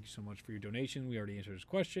 Thank you so much for your donation. We already answered his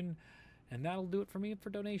question. And that'll do it for me for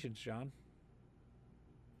donations, John.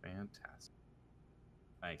 Fantastic.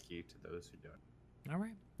 Thank you to those who donate. All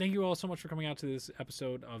right. Thank you all so much for coming out to this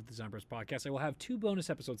episode of the Zombros Podcast. I will have 2 bonus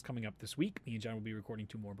episodes coming up this week. Me and John will be recording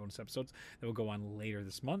 2 more bonus episodes that will go on later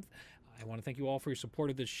this month. I want to thank you all for your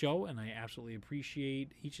support of this show, and I absolutely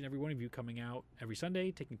appreciate each and every one of you coming out every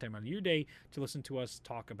Sunday, taking time out of your day to listen to us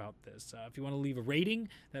talk about this. If you want to leave a rating,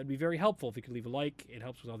 that would be very helpful. If you could leave a like, it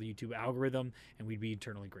helps with all the YouTube algorithm, and we'd be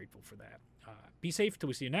eternally grateful for that. Be safe till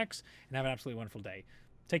we see you next, and have an absolutely wonderful day.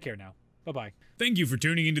 Take care now. Bye-bye. Thank you for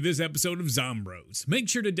tuning into this episode of Zombros. Make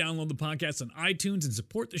sure to download the podcast on iTunes and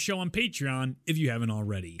support the show on Patreon if you haven't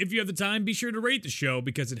already. If you have the time, be sure to rate the show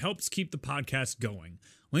because it helps keep the podcast going.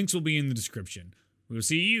 Links will be in the description. We will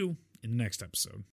see you in the next episode.